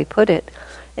exactly how he put it.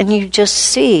 And you just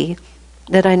see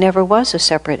that I never was a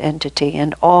separate entity,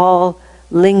 and all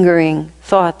lingering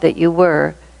thought that you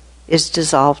were is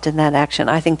dissolved in that action.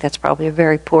 I think that's probably a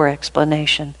very poor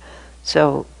explanation.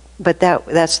 But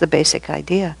that's the basic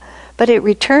idea. But it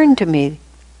returned to me,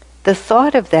 the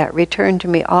thought of that returned to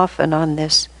me often on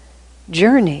this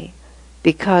journey,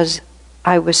 because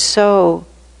I was so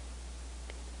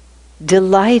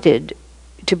delighted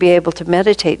to be able to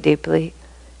meditate deeply,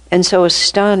 and so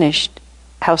astonished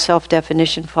how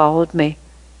self-definition followed me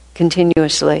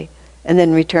continuously and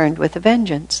then returned with a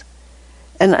vengeance.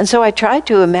 And so I tried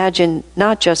to imagine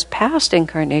not just past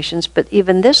incarnations, but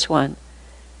even this one,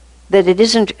 that it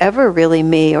isn't ever really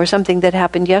me, or something that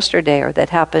happened yesterday, or that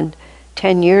happened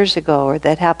 10 years ago, or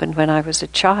that happened when I was a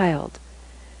child.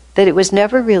 That it was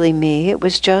never really me, it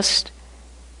was just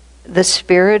the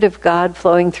Spirit of God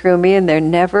flowing through me, and there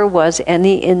never was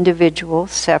any individual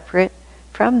separate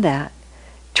from that.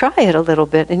 Try it a little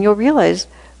bit, and you'll realize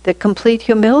that complete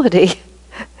humility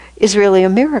is really a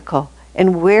miracle.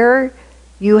 And where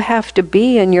you have to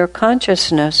be in your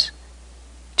consciousness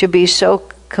to be so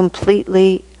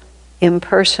completely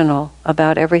impersonal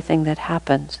about everything that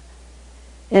happens.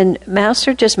 And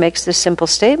Master just makes this simple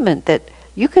statement that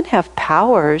you can have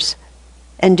powers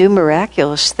and do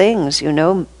miraculous things.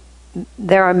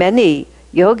 There are many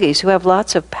yogis who have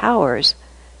lots of powers,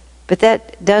 but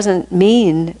that doesn't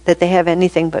mean that they have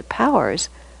anything but powers,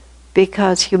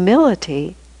 because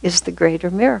humility is the greater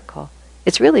miracle.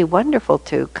 It's really wonderful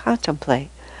to contemplate.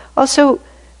 Also,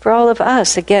 for all of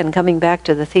us, again, coming back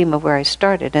to the theme of where I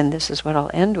started, and this is what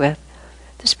I'll end with,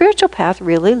 the spiritual path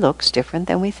really looks different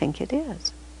than we think it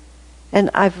is. And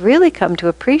I've really come to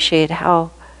appreciate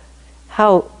how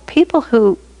people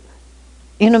who,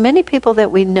 many people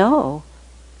that we know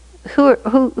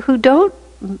who don't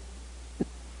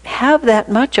have that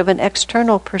much of an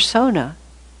external persona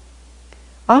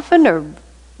often are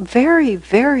very,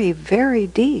 very, very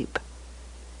deep.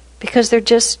 Because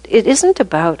it isn't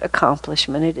about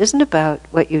accomplishment. It isn't about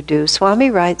what you do. Swami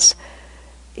writes,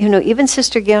 even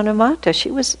Sister Gyanamata,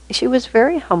 she was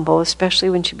very humble,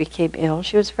 especially when she became ill.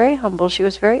 She was very humble. She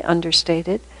was very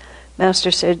understated.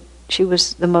 Master said she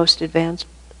was the most advanced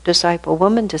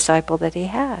woman disciple that he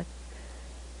had.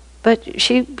 But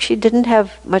she didn't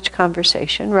have much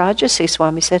conversation. Rajasi,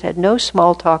 Swami said, had no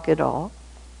small talk at all.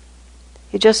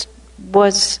 He just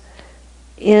was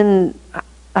in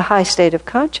a high state of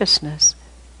consciousness.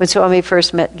 When Swami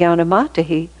first met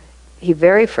Gyanamata,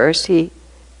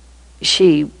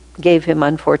 she gave him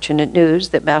unfortunate news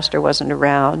that Master wasn't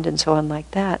around and so on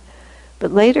like that.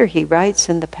 But later he writes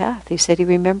in the path, he said he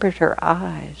remembered her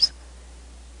eyes.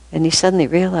 And he suddenly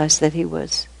realized that he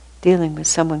was dealing with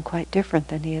someone quite different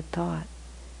than he had thought.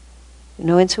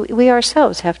 And so we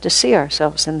ourselves have to see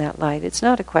ourselves in that light. It's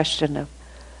not a question of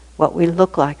what we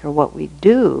look like or what we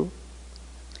do.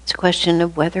 It's a question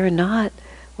of whether or not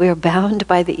we are bound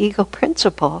by the ego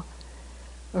principle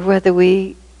or whether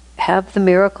we have the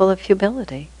miracle of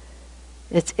humility.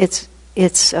 It's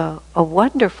a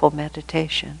wonderful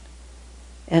meditation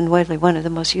and really one of the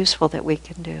most useful that we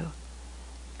can do.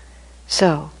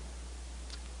 So,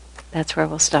 that's where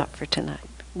we'll stop for tonight.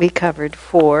 We covered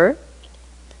 4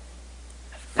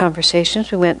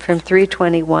 conversations. We went from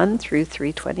 321 through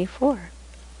 324.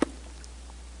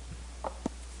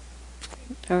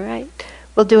 All right.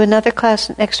 We'll do another class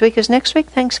next week. Is next week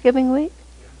Thanksgiving week?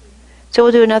 So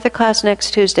we'll do another class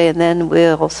next Tuesday, and then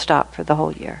we'll stop for the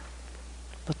whole year.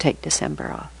 We'll take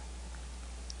December off.